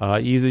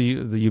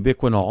 Either the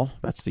ubiquinol,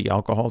 that's the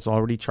alcohol, it's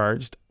already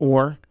charged,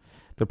 or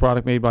the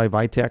product made by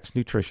Vitex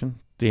Nutrition,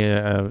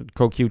 the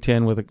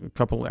CoQ10 with a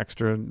couple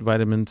extra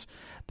vitamins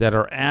that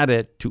are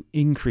added to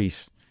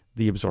increase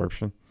the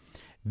absorption.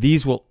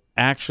 These will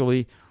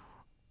actually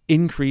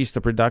increase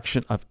the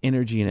production of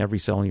energy in every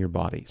cell in your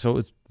body. So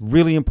it's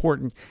really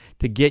important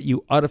to get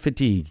you out of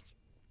fatigue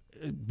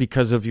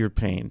because of your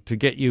pain, to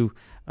get you,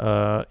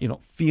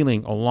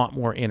 feeling a lot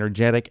more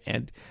energetic.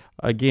 And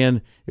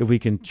again, if we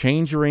can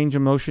change your range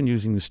of motion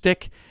using the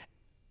stick,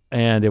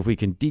 and if we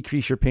can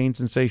decrease your pain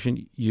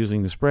sensation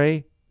using the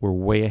spray, we're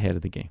way ahead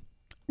of the game.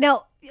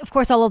 Now, of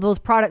course, all of those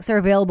products are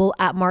available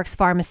at Mark's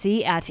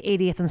Pharmacy at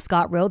 80th and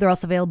Scott Road. They're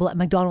also available at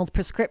McDonald's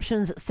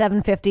Prescriptions,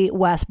 750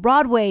 West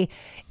Broadway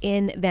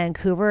in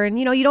Vancouver. And,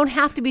 you don't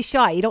have to be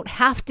shy. You don't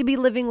have to be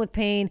living with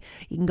pain.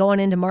 You can go on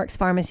into Mark's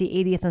Pharmacy,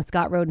 80th and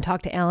Scott Road, and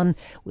talk to Alan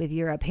with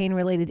your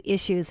pain-related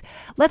issues.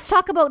 Let's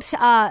talk about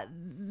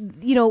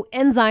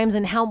enzymes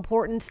and how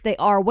important they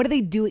are. What do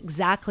they do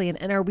exactly?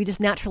 And are we just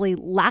naturally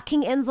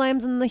lacking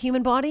enzymes in the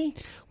human body?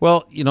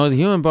 Well, the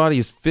human body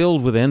is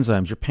filled with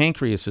enzymes. Your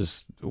pancreas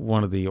is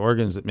one of the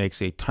organs that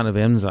makes a ton of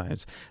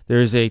enzymes.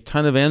 There's a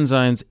ton of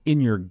enzymes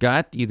in your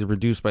gut, either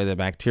produced by the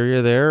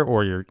bacteria there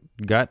or your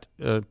gut,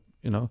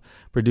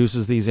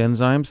 produces these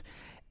enzymes.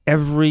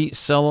 Every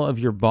cell of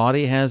your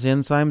body has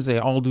enzymes. They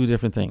all do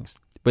different things.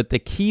 But the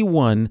key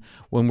one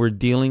when we're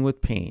dealing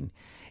with pain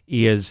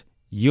is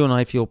you and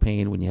I feel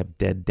pain when you have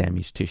dead,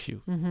 damaged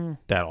tissue. Mm-hmm.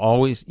 That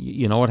always,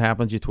 what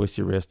happens? You twist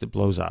your wrist, it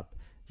blows up.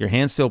 Your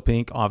hand's still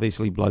pink,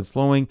 obviously blood's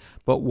flowing,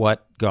 but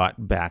what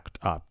got backed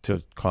up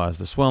to cause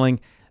the swelling?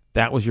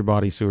 That was your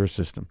body's sewer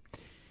system.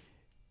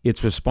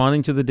 It's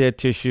responding to the dead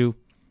tissue.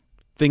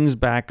 Things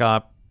back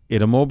up.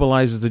 It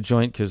immobilizes the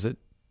joint because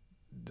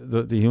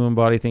the human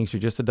body thinks you're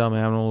just a dumb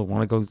animal.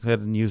 Want to go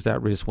ahead and use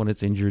that wrist when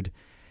it's injured.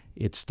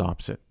 It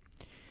stops it.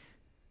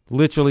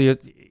 Literally,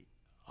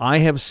 I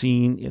have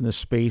seen in the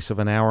space of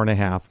an hour and a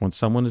half when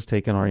someone has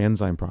taken our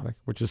enzyme product,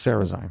 which is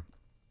Cerezyme,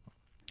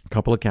 a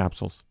couple of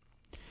capsules.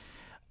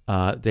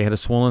 They had a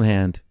swollen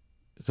hand.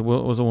 It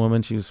was a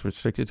woman. She was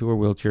restricted to her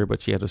wheelchair,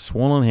 but she had a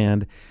swollen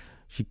hand.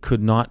 She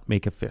could not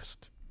make a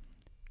fist.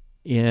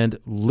 And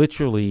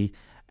literally,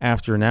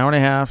 after an hour and a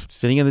half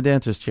sitting in the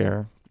dentist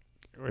chair,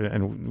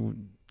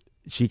 and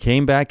she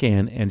came back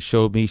in and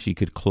showed me she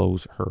could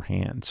close her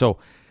hand. So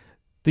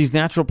these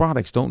natural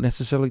products don't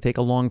necessarily take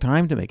a long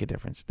time to make a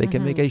difference. They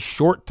can make a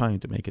short time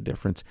to make a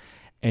difference,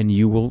 and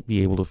you will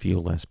be able to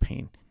feel less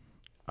pain.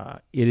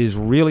 It is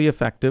really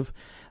effective.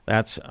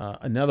 That's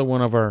another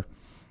one of our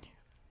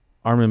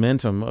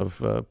momentum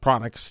of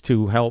products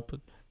to help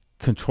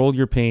control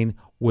your pain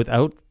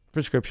without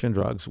prescription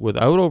drugs,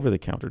 without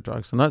over-the-counter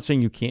drugs. I'm not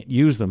saying you can't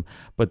use them,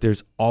 but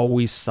there's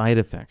always side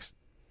effects.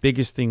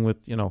 Biggest thing with,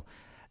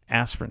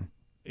 aspirin,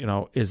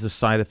 is the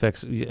side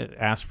effects.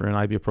 Aspirin,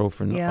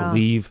 ibuprofen,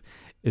 Aleve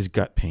is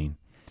gut pain.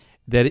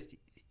 That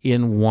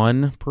in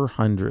 1 per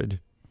 100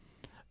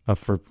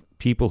 for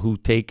people who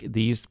take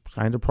these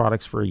kind of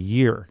products for a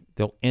year,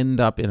 they'll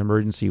end up in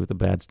emergency with a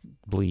bad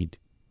bleed.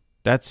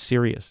 That's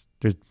serious.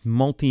 There's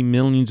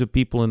multi-millions of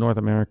people in North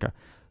America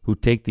who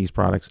take these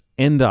products,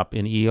 end up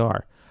in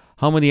ER.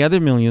 How many other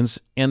millions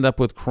end up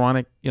with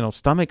chronic,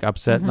 stomach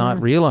upset,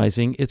 not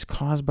realizing it's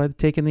caused by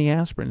taking the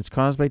aspirin, it's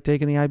caused by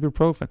taking the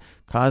ibuprofen,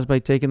 caused by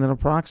taking the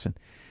naproxen.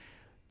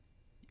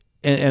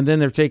 And then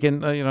they're taking,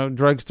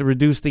 drugs to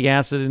reduce the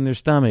acid in their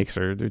stomachs,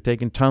 or they're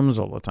taking Tums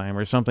all the time,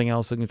 or something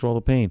else to control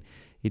the pain.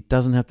 It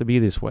doesn't have to be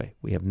this way.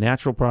 We have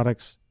natural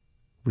products,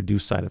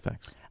 reduce side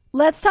effects.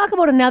 Let's talk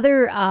about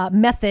another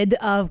method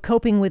of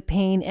coping with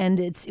pain, and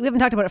we haven't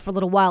talked about it for a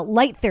little while,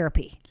 light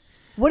therapy.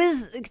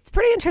 It's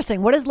pretty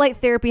interesting. What is light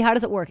therapy? How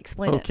does it work?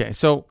 Explain it. Okay,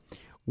 so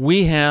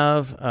we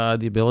have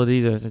the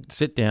ability to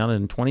sit down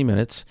in 20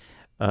 minutes,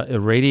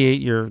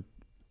 irradiate your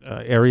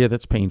area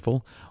that's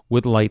painful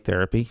with light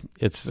therapy.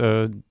 It's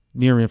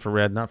near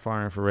infrared, not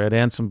far infrared,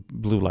 and some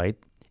blue light,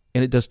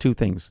 and it does two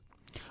things.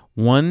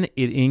 One,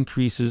 it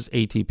increases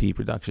ATP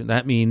production.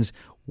 That means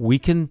we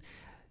can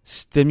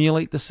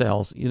stimulate the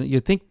cells. You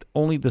think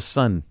only the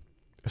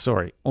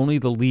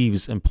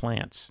leaves and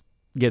plants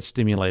get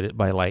stimulated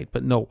by light,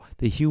 but no,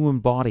 the human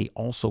body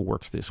also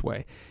works this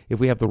way. If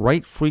we have the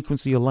right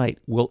frequency of light,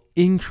 we'll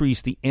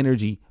increase the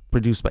energy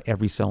produced by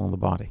every cell in the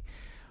body.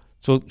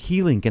 So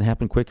healing can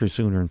happen quicker,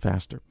 sooner, and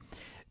faster.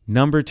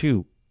 Number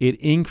 2, it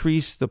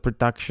increased the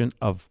production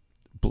of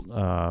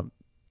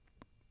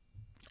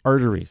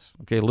arteries.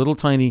 Okay, little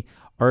tiny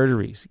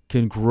arteries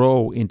can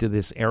grow into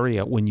this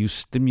area when you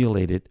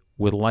stimulate it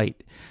with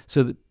light.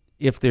 So that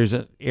if there's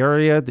an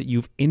area that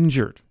you've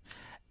injured,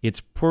 it's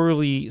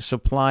poorly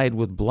supplied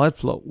with blood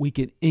flow, we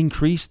can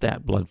increase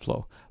that blood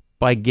flow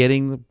by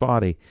getting the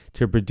body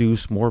to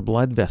produce more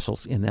blood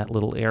vessels in that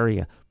little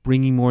area,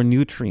 bringing more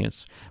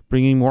nutrients,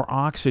 bringing more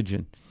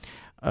oxygen.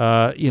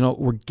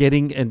 We're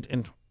getting,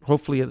 and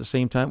hopefully at the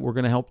same time, we're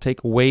going to help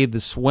take away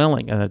the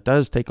swelling, and it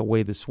does take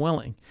away the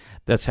swelling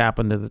that's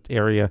happened to the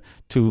area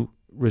to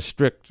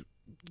restrict,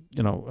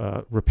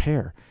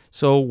 repair.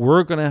 So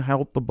we're going to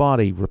help the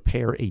body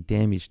repair a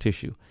damaged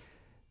tissue.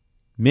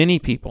 Many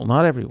people,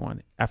 not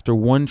everyone, after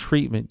one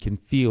treatment can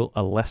feel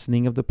a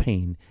lessening of the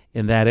pain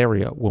in that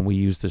area when we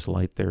use this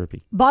light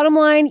therapy. Bottom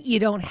line, you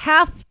don't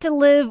have to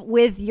live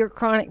with your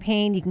chronic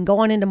pain. You can go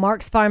on into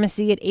Mark's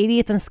Pharmacy at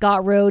 80th and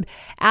Scott Road.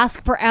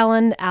 Ask for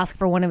Alan. Ask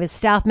for one of his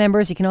staff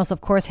members. You can also,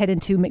 of course, head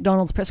into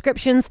McDonald's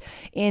Prescriptions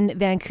in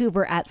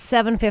Vancouver at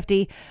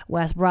 750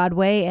 West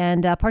Broadway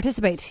and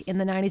participate in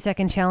the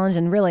 90-second challenge.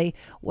 And really,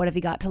 what have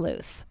you got to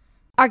lose?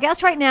 Our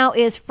guest right now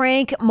is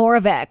Frank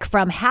Moravec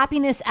from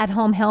Happiness at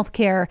Home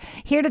Healthcare,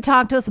 here to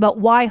talk to us about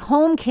why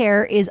home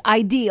care is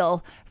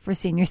ideal for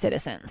senior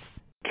citizens.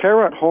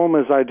 Care at home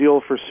is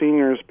ideal for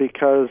seniors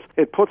because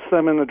it puts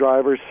them in the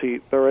driver's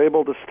seat. They're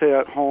able to stay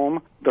at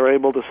home. They're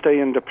able to stay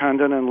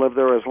independent and live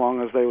there as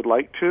long as they would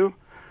like to.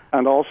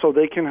 And also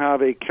they can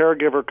have a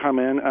caregiver come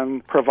in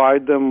and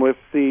provide them with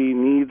the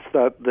needs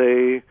that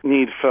they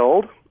need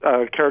filled.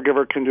 A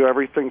caregiver can do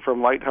everything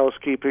from light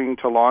housekeeping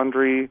to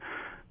laundry,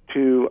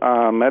 to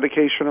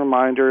medication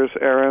reminders,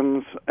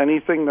 errands,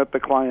 anything that the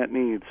client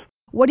needs.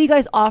 What do you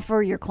guys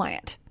offer your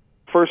client?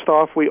 First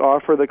off, we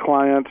offer the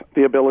client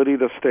the ability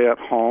to stay at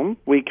home.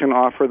 We can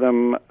offer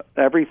them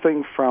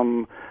everything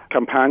from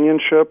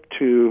companionship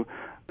to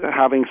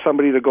having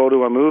somebody to go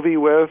to a movie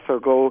with,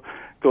 or go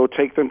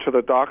take them to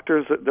their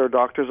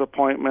doctor's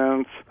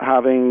appointments,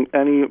 having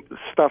any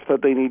stuff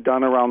that they need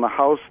done around the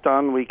house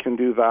done, we can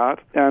do that.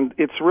 And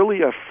it's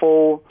really a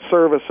full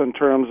service in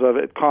terms of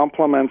it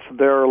complements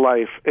their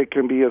life. It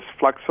can be as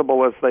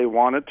flexible as they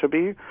want it to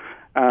be.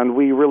 And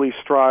we really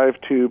strive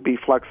to be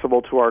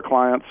flexible to our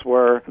clients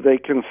where they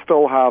can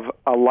still have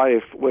a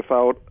life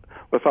without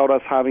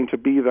us having to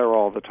be there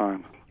all the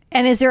time.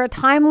 And is there a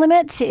time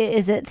limit?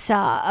 Is it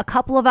a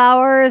couple of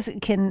hours?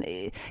 Can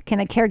a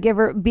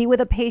caregiver be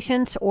with a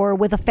patient or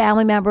with a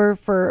family member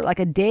for like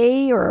a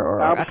day or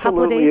a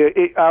couple of days?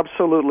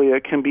 Absolutely.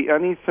 It can be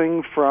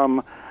anything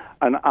from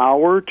an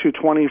hour to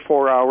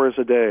 24 hours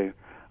a day.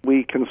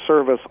 We can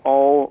service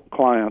all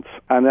clients,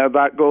 and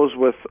that goes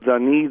with the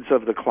needs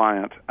of the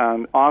client.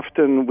 And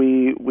often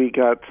we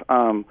get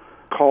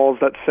calls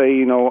that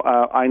say,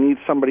 I need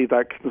somebody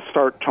that can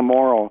start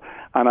tomorrow.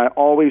 And I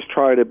always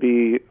try to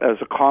be as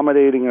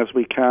accommodating as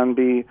we can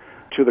be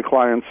to the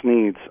client's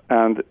needs.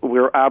 And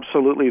we're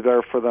absolutely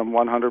there for them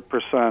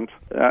 100%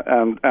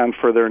 and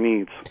for their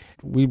needs.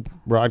 We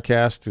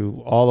broadcast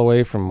to all the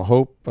way from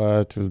Hope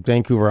to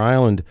Vancouver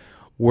Island.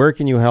 Where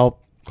can you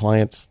help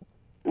clients?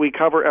 We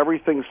cover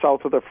everything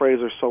south of the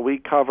Fraser, so we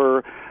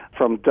cover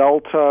from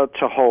Delta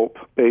to Hope,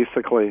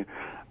 basically.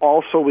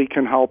 Also, we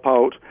can help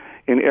out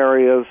in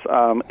areas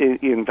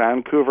in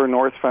Vancouver,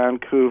 North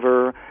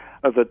Vancouver,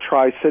 the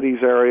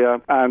Tri-Cities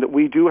area, and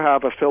we do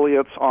have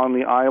affiliates on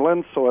the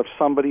island, so if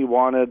somebody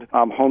wanted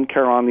home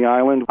care on the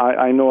island,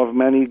 I know of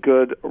many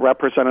good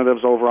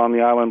representatives over on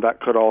the island that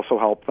could also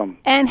help them.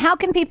 And how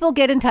can people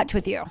get in touch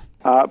with you?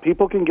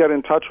 People can get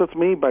in touch with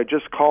me by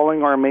just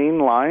calling our main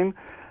line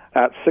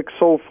at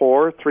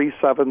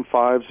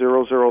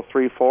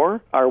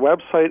 604-375-0034. Our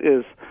website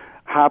is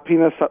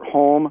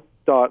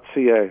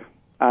happinessathome.ca,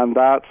 and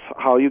that's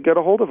how you get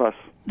a hold of us.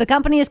 The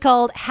company is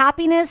called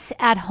Happiness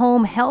at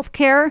Home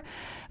Healthcare.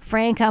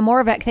 Frank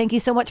Moravec, thank you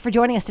so much for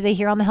joining us today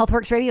here on the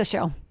Healthworx Radio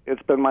Show.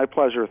 It's been my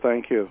pleasure.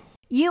 Thank you.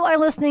 You are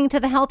listening to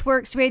the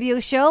Healthworx Radio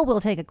Show. We'll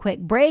take a quick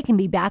break and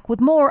be back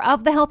with more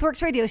of the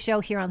Healthworx Radio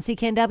Show here on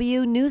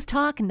CKNW News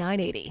Talk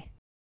 980.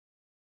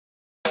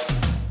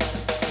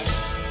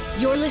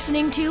 You're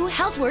listening to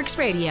Healthworx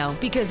Radio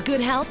because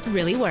good health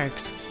really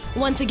works.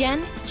 Once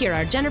again, here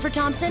are Jennifer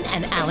Thompson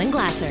and Alan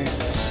Glasser.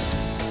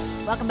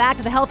 Welcome back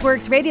to the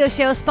Healthworx Radio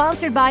Show,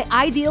 sponsored by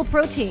Ideal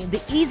Protein,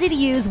 the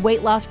easy-to-use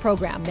weight loss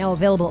program, now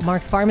available at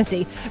Mark's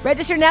Pharmacy.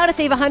 Register now to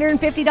save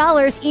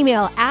 $150.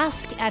 Email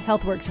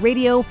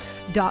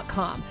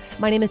ask@healthworxradio.com.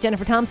 My name is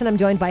Jennifer Thompson. I'm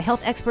joined by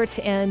health expert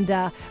and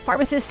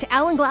pharmacist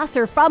Alan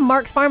Glasser from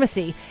Mark's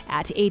Pharmacy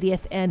at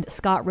 80th and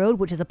Scott Road,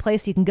 which is a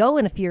place you can go.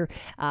 And if you're,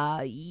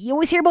 you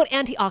always hear about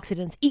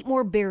antioxidants, eat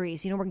more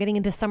berries. We're getting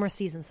into summer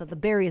season, so the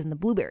berries and the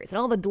blueberries and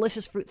all the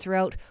delicious fruits are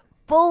out,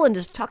 full and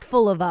just chock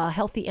full of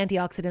healthy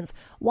antioxidants.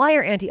 Why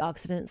are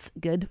antioxidants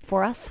good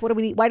for us? What do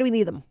we need? Why do we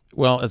need them?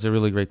 Well, it's a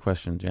really great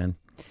question, Jen.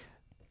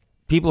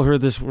 People heard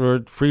this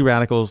word, free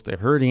radicals. They've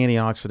heard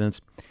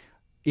antioxidants.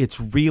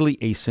 It's really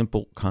a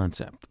simple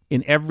concept.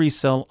 In every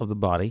cell of the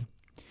body,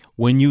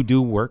 when you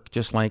do work,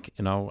 just like,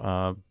 you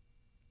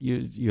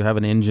have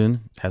an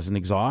engine, has an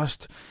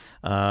exhaust.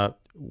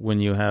 When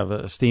you have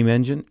a steam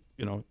engine,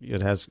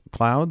 it has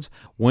clouds.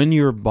 When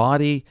your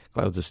body,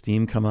 clouds of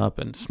steam come up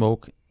and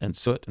smoke and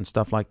soot and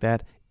stuff like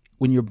that.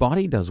 When your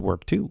body does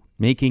work too,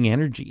 making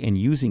energy and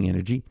using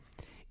energy,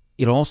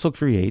 it also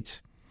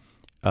creates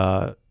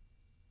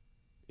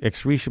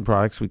excretion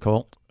products we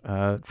call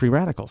free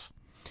radicals.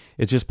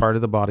 It's just part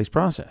of the body's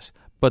process.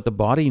 But the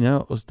body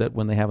knows that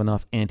when they have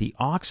enough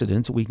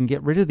antioxidants, we can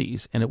get rid of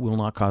these and it will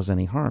not cause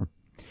any harm.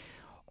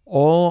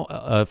 All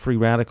a free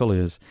radical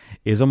is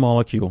a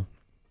molecule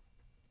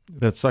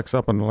that sucks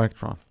up an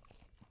electron.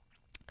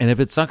 And if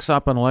it sucks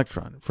up an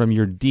electron from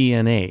your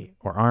DNA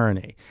or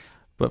RNA,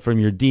 but from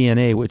your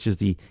DNA, which is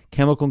the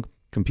chemical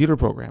computer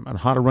program on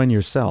how to run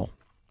your cell,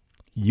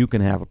 you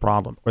can have a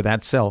problem, or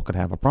that cell could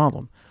have a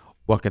problem.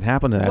 What could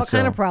happen to that cell? What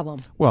kind of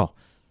problem? Well,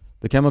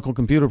 the chemical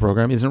computer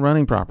program isn't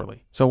running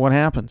properly. So what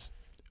happens?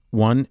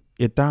 1,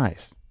 it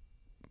dies.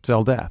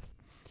 Cell death.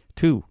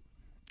 2,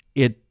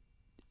 it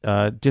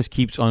just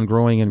keeps on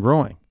growing and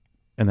growing.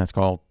 And that's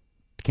called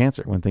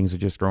cancer, when things are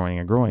just growing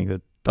and growing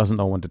that doesn't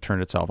know when to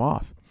turn itself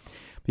off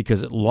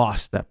because it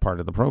lost that part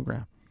of the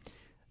program.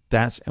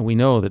 And we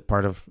know that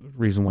part of the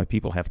reason why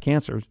people have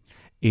cancer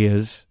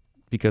is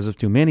because of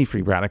too many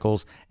free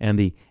radicals, and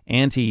the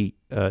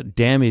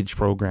anti-damage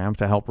program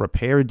to help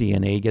repair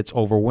DNA gets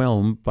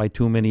overwhelmed by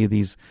too many of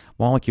these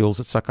molecules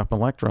that suck up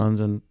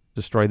electrons and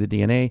destroy the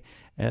DNA,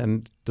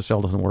 and the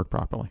cell doesn't work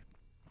properly.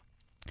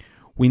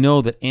 We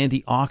know that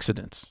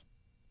antioxidants,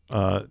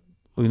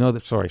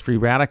 free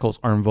radicals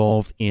are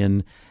involved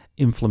in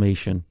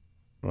inflammation,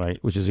 right,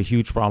 which is a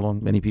huge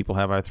problem. Many people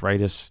have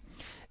arthritis,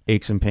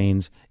 aches and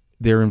pains.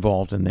 They're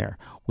involved in there.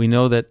 We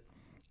know that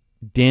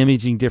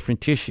damaging different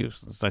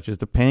tissues, such as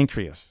the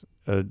pancreas,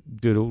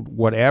 due to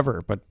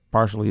whatever, but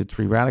partially it's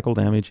free radical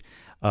damage,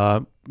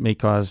 may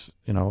cause,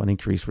 an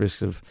increased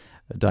risk of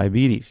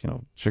diabetes,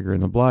 sugar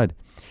in the blood.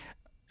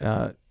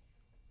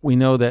 We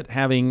know that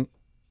having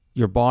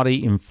your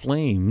body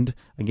inflamed,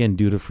 again,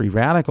 due to free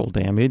radical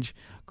damage,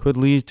 could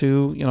lead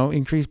to,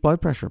 increased blood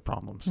pressure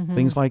problems,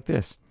 things like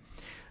this.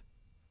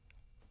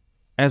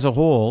 As a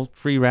whole,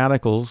 free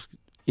radicals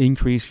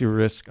increase your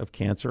risk of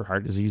cancer,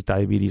 heart disease,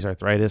 diabetes,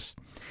 arthritis,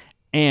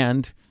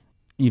 and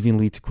even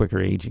lead to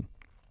quicker aging.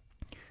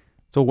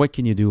 So what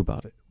can you do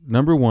about it?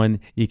 Number 1,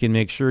 you can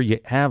make sure you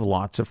have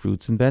lots of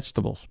fruits and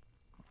vegetables.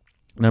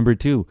 Number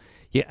 2,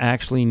 you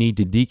actually need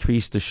to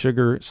decrease the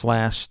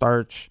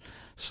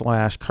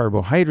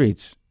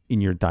sugar/starch/carbohydrates in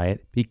your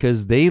diet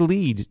because they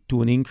lead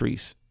to an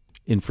increase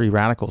in free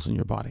radicals in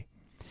your body.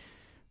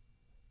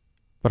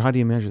 But how do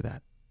you measure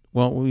that?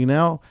 Well,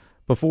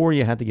 before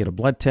you had to get a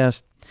blood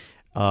test,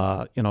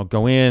 go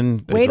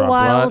in, wait a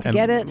while to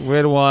get it.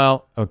 Wait a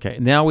while. Okay.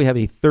 Now we have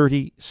a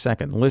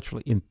 30-second,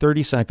 literally in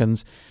 30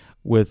 seconds,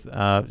 with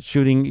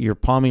shooting your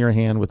palm of your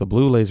hand with a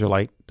blue laser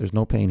light. There's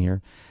no pain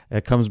here.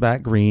 It comes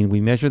back green.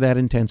 We measure that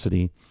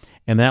intensity,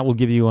 and that will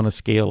give you on a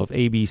scale of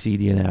A, B, C,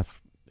 D, and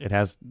F. It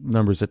has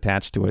numbers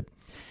attached to it.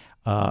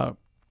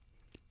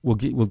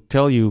 We'll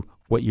tell you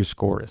what your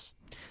score is.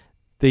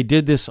 They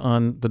did this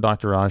on the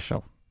Dr. Oz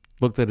show.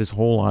 Looked at his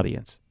whole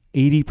audience.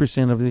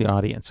 80% of the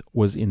audience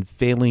was in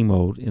failing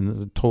mode in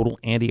the total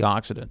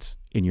antioxidants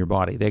in your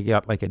body. They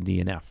got like a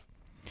DNF.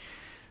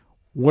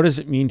 What does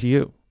it mean to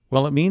you?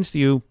 Well, it means to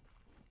you,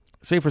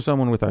 say for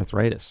someone with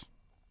arthritis,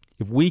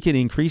 if we can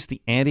increase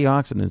the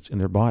antioxidants in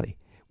their body,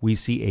 we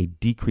see a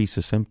decrease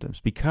of symptoms,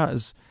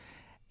 because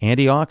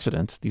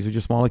antioxidants, these are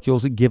just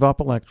molecules that give up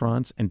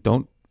electrons and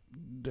don't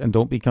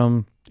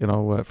become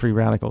free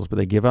radicals, but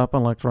they give up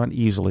an electron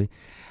easily.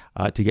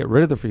 To get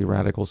rid of the free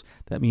radicals,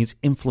 that means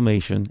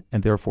inflammation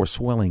and therefore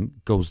swelling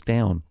goes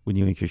down when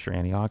you increase your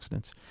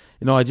antioxidants.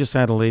 I just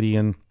had a lady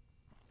in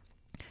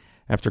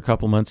after a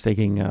couple months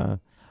taking a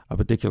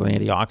particular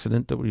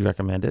antioxidant that we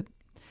recommended.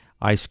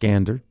 I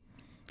scanned her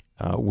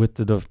with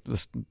the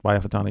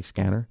biophotonic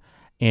scanner,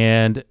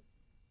 and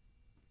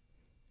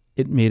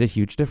it made a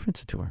huge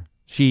difference to her.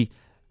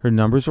 Her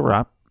numbers were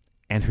up,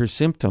 and her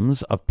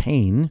symptoms of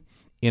pain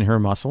in her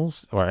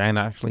muscles and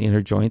actually in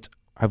her joints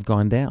have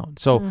gone down.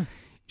 So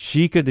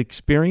she could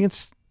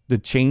experience the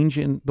change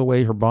in the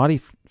way her body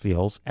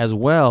feels, as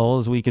well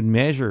as we can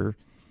measure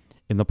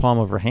in the palm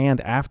of her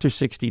hand after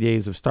 60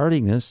 days of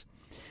starting this,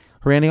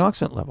 her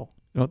antioxidant level.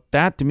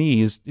 That to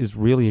me is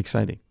really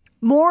exciting.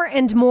 More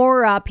and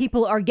more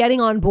people are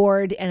getting on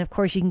board. And of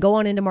course, you can go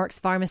on into Mark's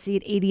Pharmacy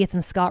at 80th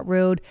and Scott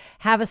Road,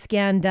 have a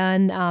scan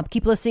done.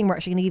 Keep listening. We're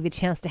actually going to give you a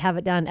chance to have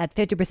it done at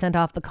 50%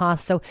 off the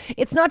cost. So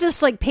it's not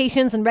just like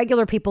patients and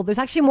regular people. There's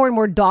actually more and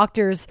more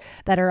doctors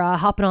that are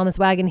hopping on this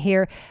wagon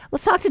here.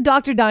 Let's talk to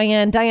Dr.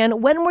 Diane.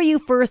 Diane, when were you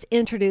first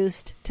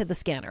introduced to the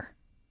scanner?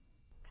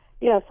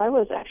 Yes, I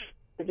was actually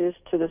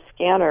introduced to the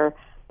scanner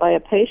by a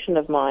patient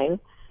of mine.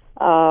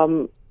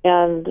 And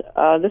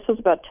this was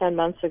about 10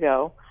 months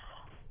ago.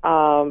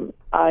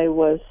 I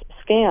was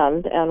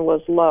scanned and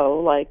was low,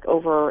 like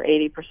over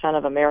 80%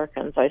 of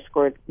Americans. I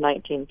scored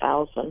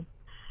 19,000.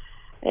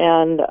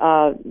 And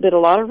did a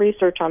lot of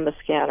research on the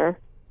scanner,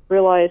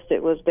 realized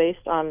it was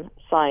based on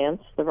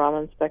science, the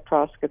Raman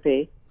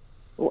spectroscopy,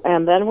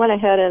 and then went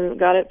ahead and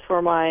got it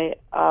for my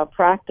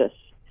practice.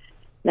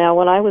 Now,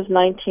 when I was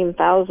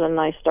 19,000,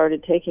 I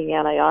started taking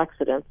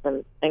antioxidants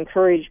and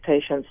encouraged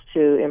patients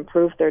to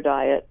improve their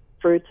diet,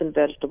 fruits and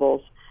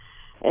vegetables.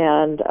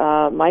 And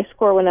my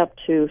score went up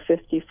to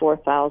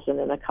 54,000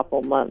 in a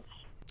couple months.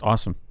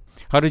 Awesome.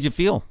 How did you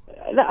feel?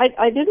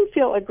 I didn't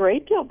feel a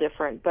great deal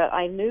different, but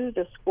I knew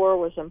the score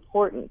was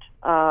important.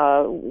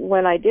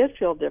 When I did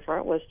feel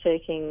different was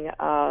taking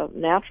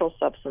natural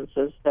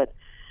substances that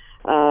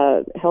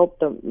help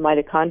the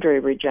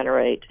mitochondria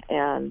regenerate,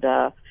 and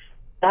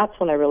that's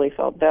when I really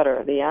felt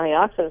better. The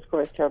antioxidant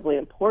score is terribly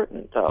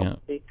important, though,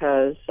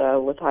 because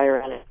with higher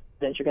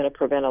antioxidants, you're going to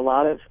prevent a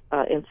lot of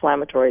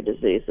inflammatory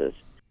diseases.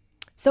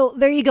 So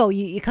there you go.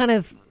 You kind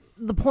of,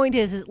 the point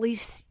is at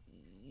least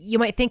you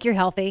might think you're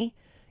healthy.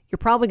 You're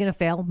probably going to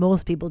fail.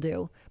 Most people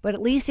do. But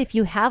at least if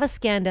you have a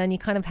scan done, you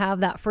kind of have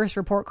that first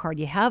report card.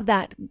 You have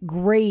that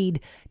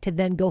grade to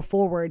then go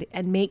forward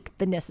and make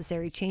the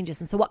necessary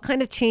changes. And so what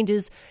kind of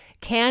changes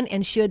can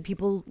and should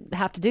people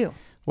have to do?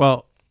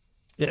 Well,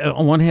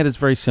 on one hand, it's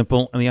very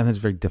simple. On the other hand,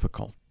 it's very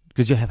difficult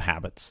because you have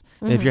habits.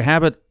 Mm-hmm. And if your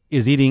habit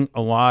is eating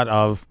a lot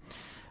of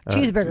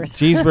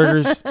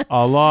cheeseburgers,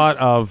 a lot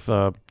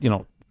of,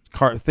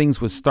 things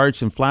with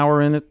starch and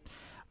flour in it,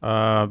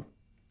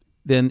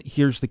 then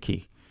here's the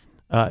key.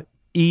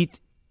 Eat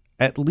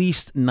at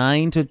least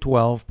 9 to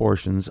 12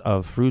 portions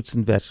of fruits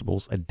and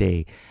vegetables a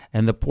day.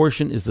 And the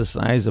portion is the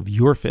size of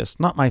your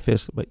fist, not my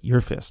fist, but your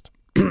fist.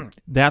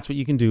 That's what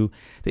you can do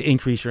to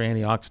increase your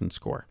antioxidant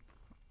score.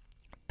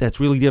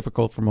 That's really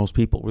difficult for most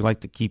people. We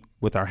like to keep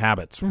with our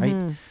habits, right?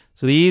 Mm-hmm.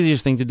 So the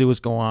easiest thing to do is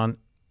go on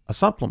a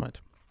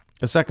supplement,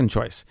 a second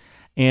choice.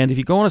 And if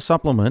you go on a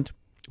supplement,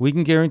 we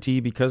can guarantee,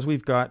 because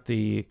we've got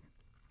the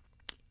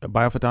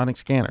biophotonic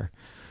scanner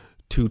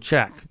to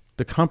check,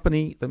 the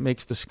company that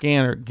makes the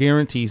scanner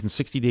guarantees in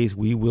 60 days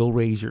we will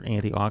raise your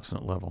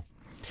antioxidant level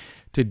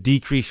to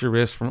decrease your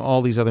risk from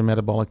all these other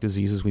metabolic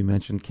diseases we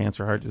mentioned,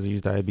 cancer, heart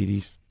disease,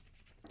 diabetes,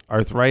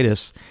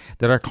 arthritis,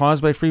 that are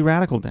caused by free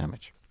radical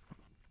damage.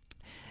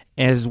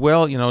 As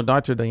well,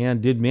 Dr.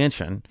 Diane did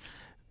mention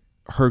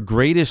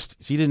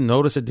she didn't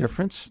notice a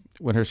difference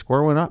when her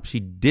score went up. She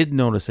did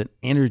notice an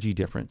energy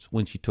difference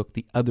when she took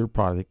the other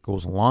product that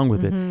goes along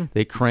with it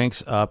that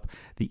cranks up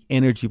the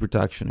energy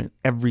production in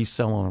every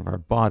cell of our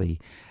body.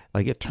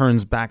 Like it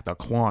turns back the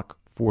clock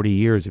 40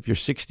 years. If you're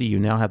 60, you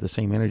now have the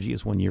same energy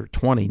as when you're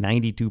 20,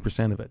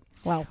 92% of it.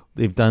 Wow.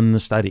 They've done the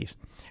studies.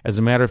 As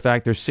a matter of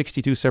fact, there's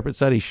 62 separate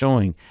studies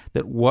showing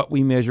that what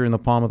we measure in the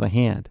palm of the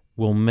hand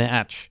will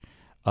match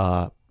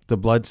the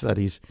blood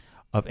studies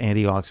of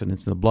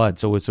antioxidants in the blood.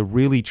 So it's a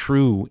really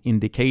true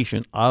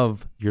indication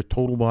of your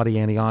total body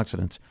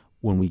antioxidants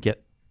when we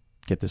get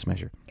get this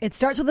measured. It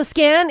starts with a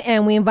scan,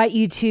 and we invite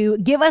you to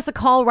give us a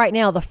call right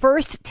now. The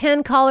first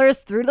 10 callers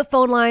through the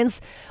phone lines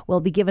will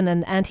be given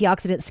an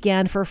antioxidant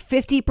scan for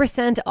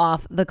 50%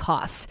 off the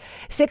cost.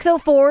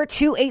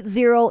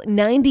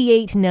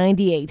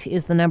 604-280-9898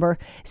 is the number.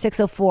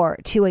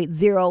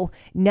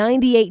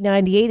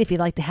 604-280-9898 if you'd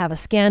like to have a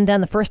scan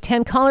done. The first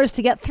 10 callers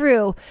to get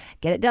through,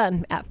 get it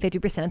done at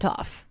 50%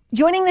 off.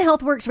 Joining the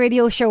Healthworx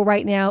radio show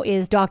right now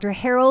is Dr.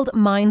 Harold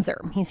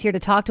Meinzer. He's here to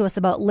talk to us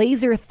about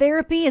laser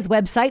therapy. His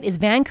website is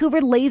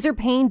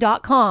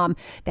VancouverLaserPain.com.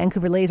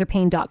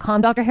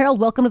 VancouverLaserPain.com. Dr. Harold,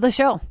 welcome to the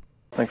show.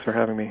 Thanks for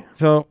having me.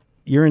 So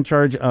you're in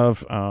charge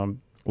of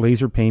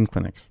laser pain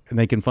clinics, and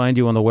they can find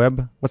you on the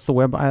web. What's the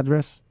web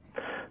address?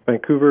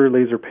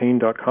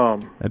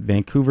 VancouverLaserPain.com. At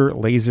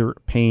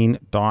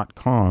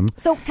VancouverLaserPain.com.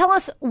 So tell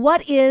us,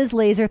 what is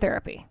laser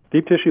therapy?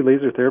 Deep tissue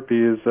laser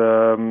therapy is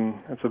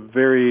it's a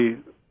very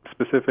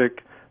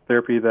specific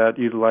therapy that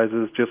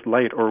utilizes just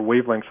light or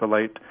wavelengths of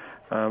light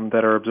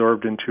that are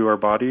absorbed into our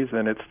bodies,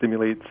 and it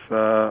stimulates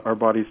our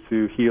bodies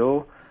to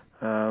heal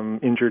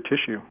injured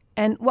tissue.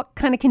 And what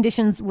kind of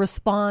conditions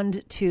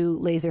respond to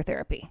laser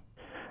therapy?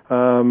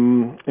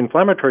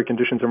 Inflammatory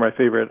conditions are my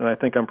favorite, and I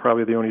think I'm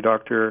probably the only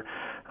doctor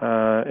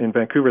in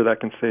Vancouver that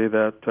can say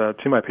that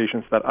to my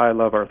patients that I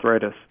love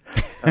arthritis.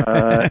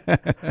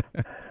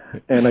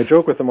 And I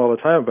joke with them all the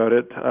time about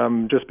it,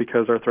 just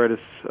because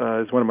arthritis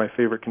is one of my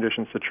favorite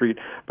conditions to treat.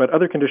 But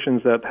other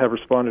conditions that have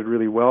responded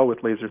really well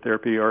with laser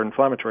therapy are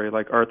inflammatory,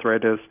 like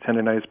arthritis,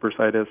 tendonitis,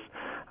 bursitis,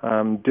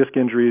 disc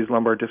injuries,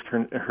 lumbar disc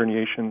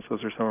herniations.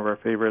 Those are some of our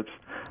favorites.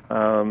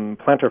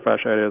 Plantar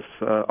fasciitis,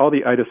 all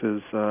the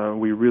itises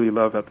we really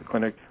love at the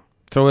clinic.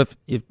 So if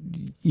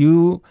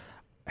you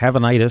have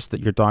an itis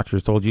that your doctor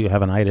has told you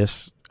have an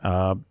itis,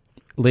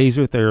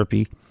 laser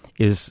therapy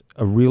is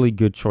a really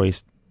good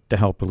choice to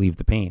help relieve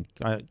the pain.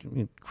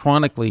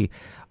 Chronically,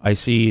 I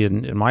see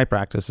in my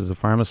practice as a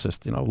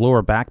pharmacist,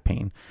 lower back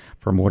pain,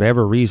 from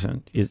whatever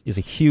reason, is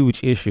a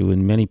huge issue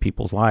in many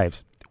people's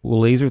lives.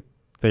 Will laser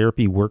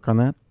therapy work on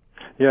that?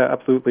 Yeah,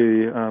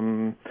 absolutely.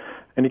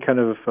 Any kind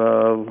of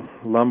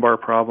lumbar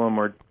problem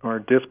or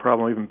disc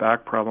problem, even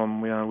back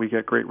problem, we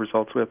get great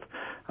results with.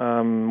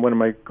 One of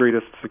my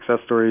greatest success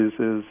stories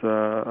is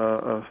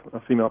a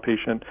female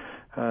patient.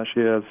 She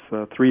has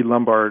 3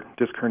 lumbar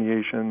disc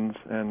herniations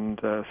and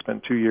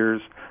spent 2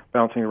 years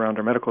bouncing around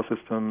our medical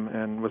system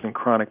and was in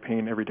chronic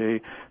pain every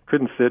day.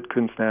 Couldn't sit,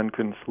 couldn't stand,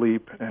 couldn't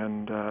sleep.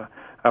 And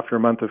after a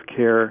month of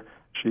care,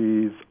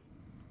 she's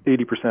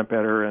 80%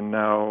 better, and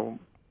now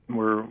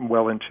we're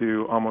well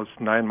into almost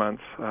 9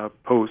 months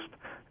post,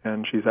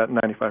 and she's at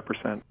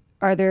 95%.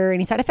 Are there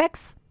any side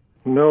effects?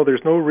 No,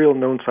 there's no real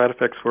known side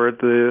effects for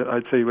it.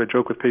 I'd say I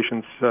joke with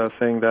patients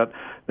saying that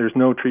there's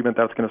no treatment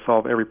that's going to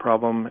solve every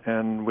problem,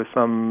 and with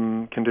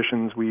some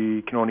conditions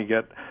we can only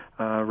get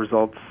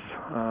results.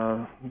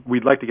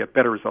 We'd like to get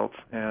better results,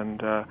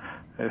 and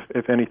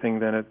if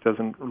anything, then it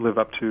doesn't live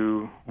up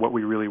to what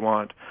we really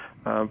want.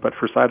 But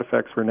for side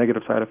effects, for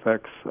negative side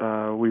effects,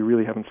 we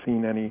really haven't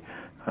seen any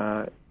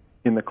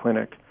in the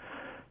clinic.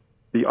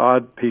 The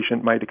odd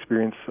patient might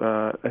experience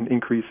an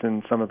increase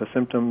in some of the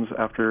symptoms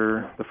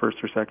after the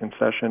first or second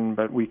session,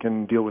 but we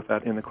can deal with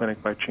that in the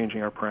clinic by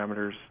changing our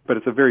parameters. But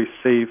it's a very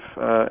safe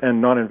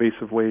and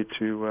non-invasive way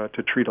to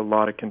treat a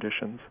lot of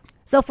conditions.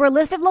 So for a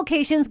list of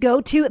locations, go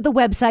to the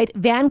website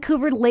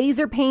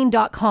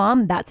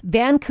VancouverLaserPain.com. That's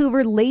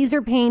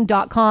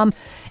VancouverLaserPain.com.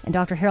 And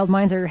Dr. Harold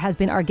Meinzer has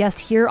been our guest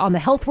here on the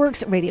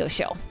Healthworx radio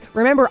show.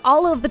 Remember,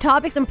 all of the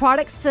topics and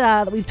products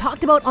that we've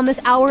talked about on this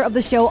hour of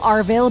the show are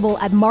available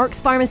at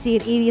Mark's Pharmacy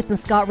at 80th and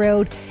Scott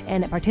Road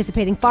and at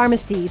participating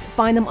pharmacies.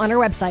 Find them on our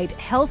website,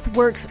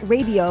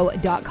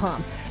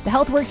 healthworxradio.com. The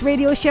Healthworx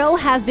radio show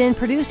has been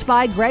produced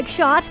by Greg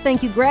Schott.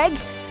 Thank you, Greg.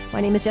 My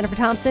name is Jennifer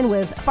Thompson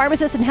with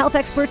pharmacist and health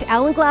expert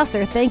Alan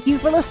Glasser. Thank you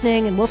for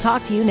listening, and we'll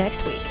talk to you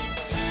next week.